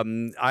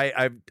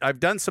 I've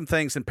done some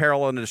things in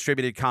parallel and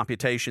distributed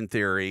computation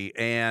theory,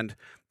 and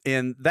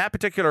in that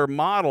particular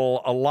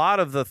model, a lot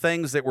of the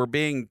things that were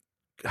being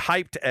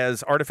hyped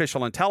as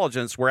artificial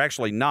intelligence were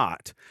actually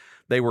not.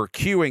 They were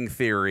queuing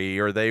theory,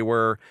 or they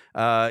were,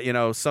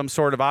 some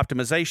sort of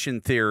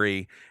optimization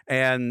theory.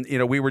 And,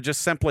 we were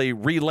just simply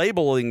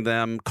relabeling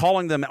them,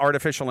 calling them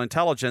artificial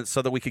intelligence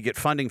so that we could get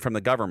funding from the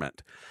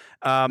government.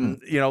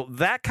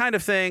 That kind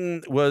of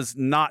thing was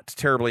not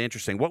terribly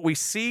interesting. What we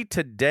see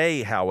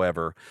today,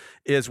 however,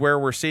 is where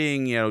we're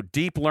seeing,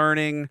 deep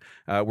learning.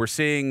 We're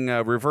seeing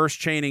reverse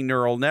chaining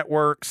neural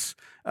networks.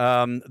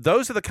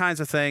 Those are the kinds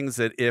of things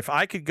that if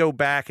I could go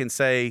back and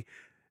say,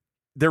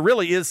 there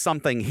really is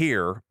something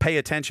here, pay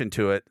attention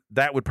to it,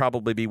 that would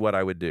probably be what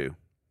I would do.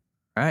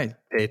 All right.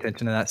 Pay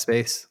attention to that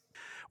space.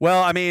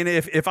 Well, I mean,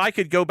 if I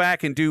could go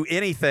back and do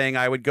anything,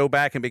 I would go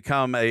back and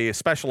become a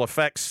special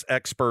effects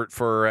expert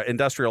for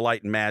Industrial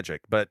Light and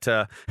Magic. But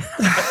what?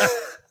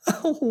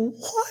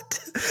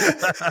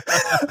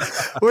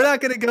 We're not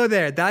going to go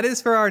there. That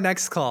is for our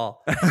next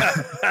call.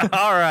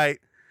 All right.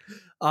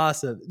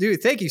 Awesome.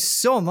 Dude, thank you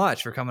so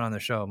much for coming on the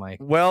show, Mike.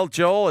 Well,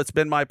 Joel, it's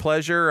been my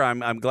pleasure.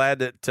 I'm glad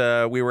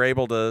that we were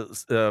able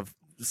to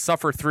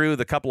suffer through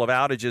the couple of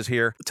outages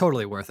here.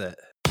 Totally worth it.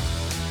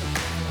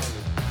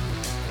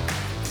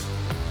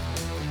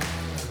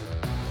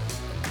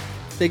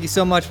 Thank you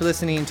so much for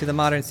listening to the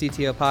Modern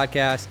CTO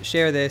podcast.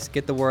 Share this,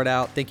 get the word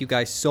out. Thank you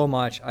guys so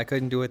much. I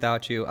couldn't do it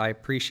without you. I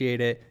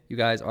appreciate it. You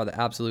guys are the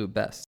absolute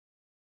best.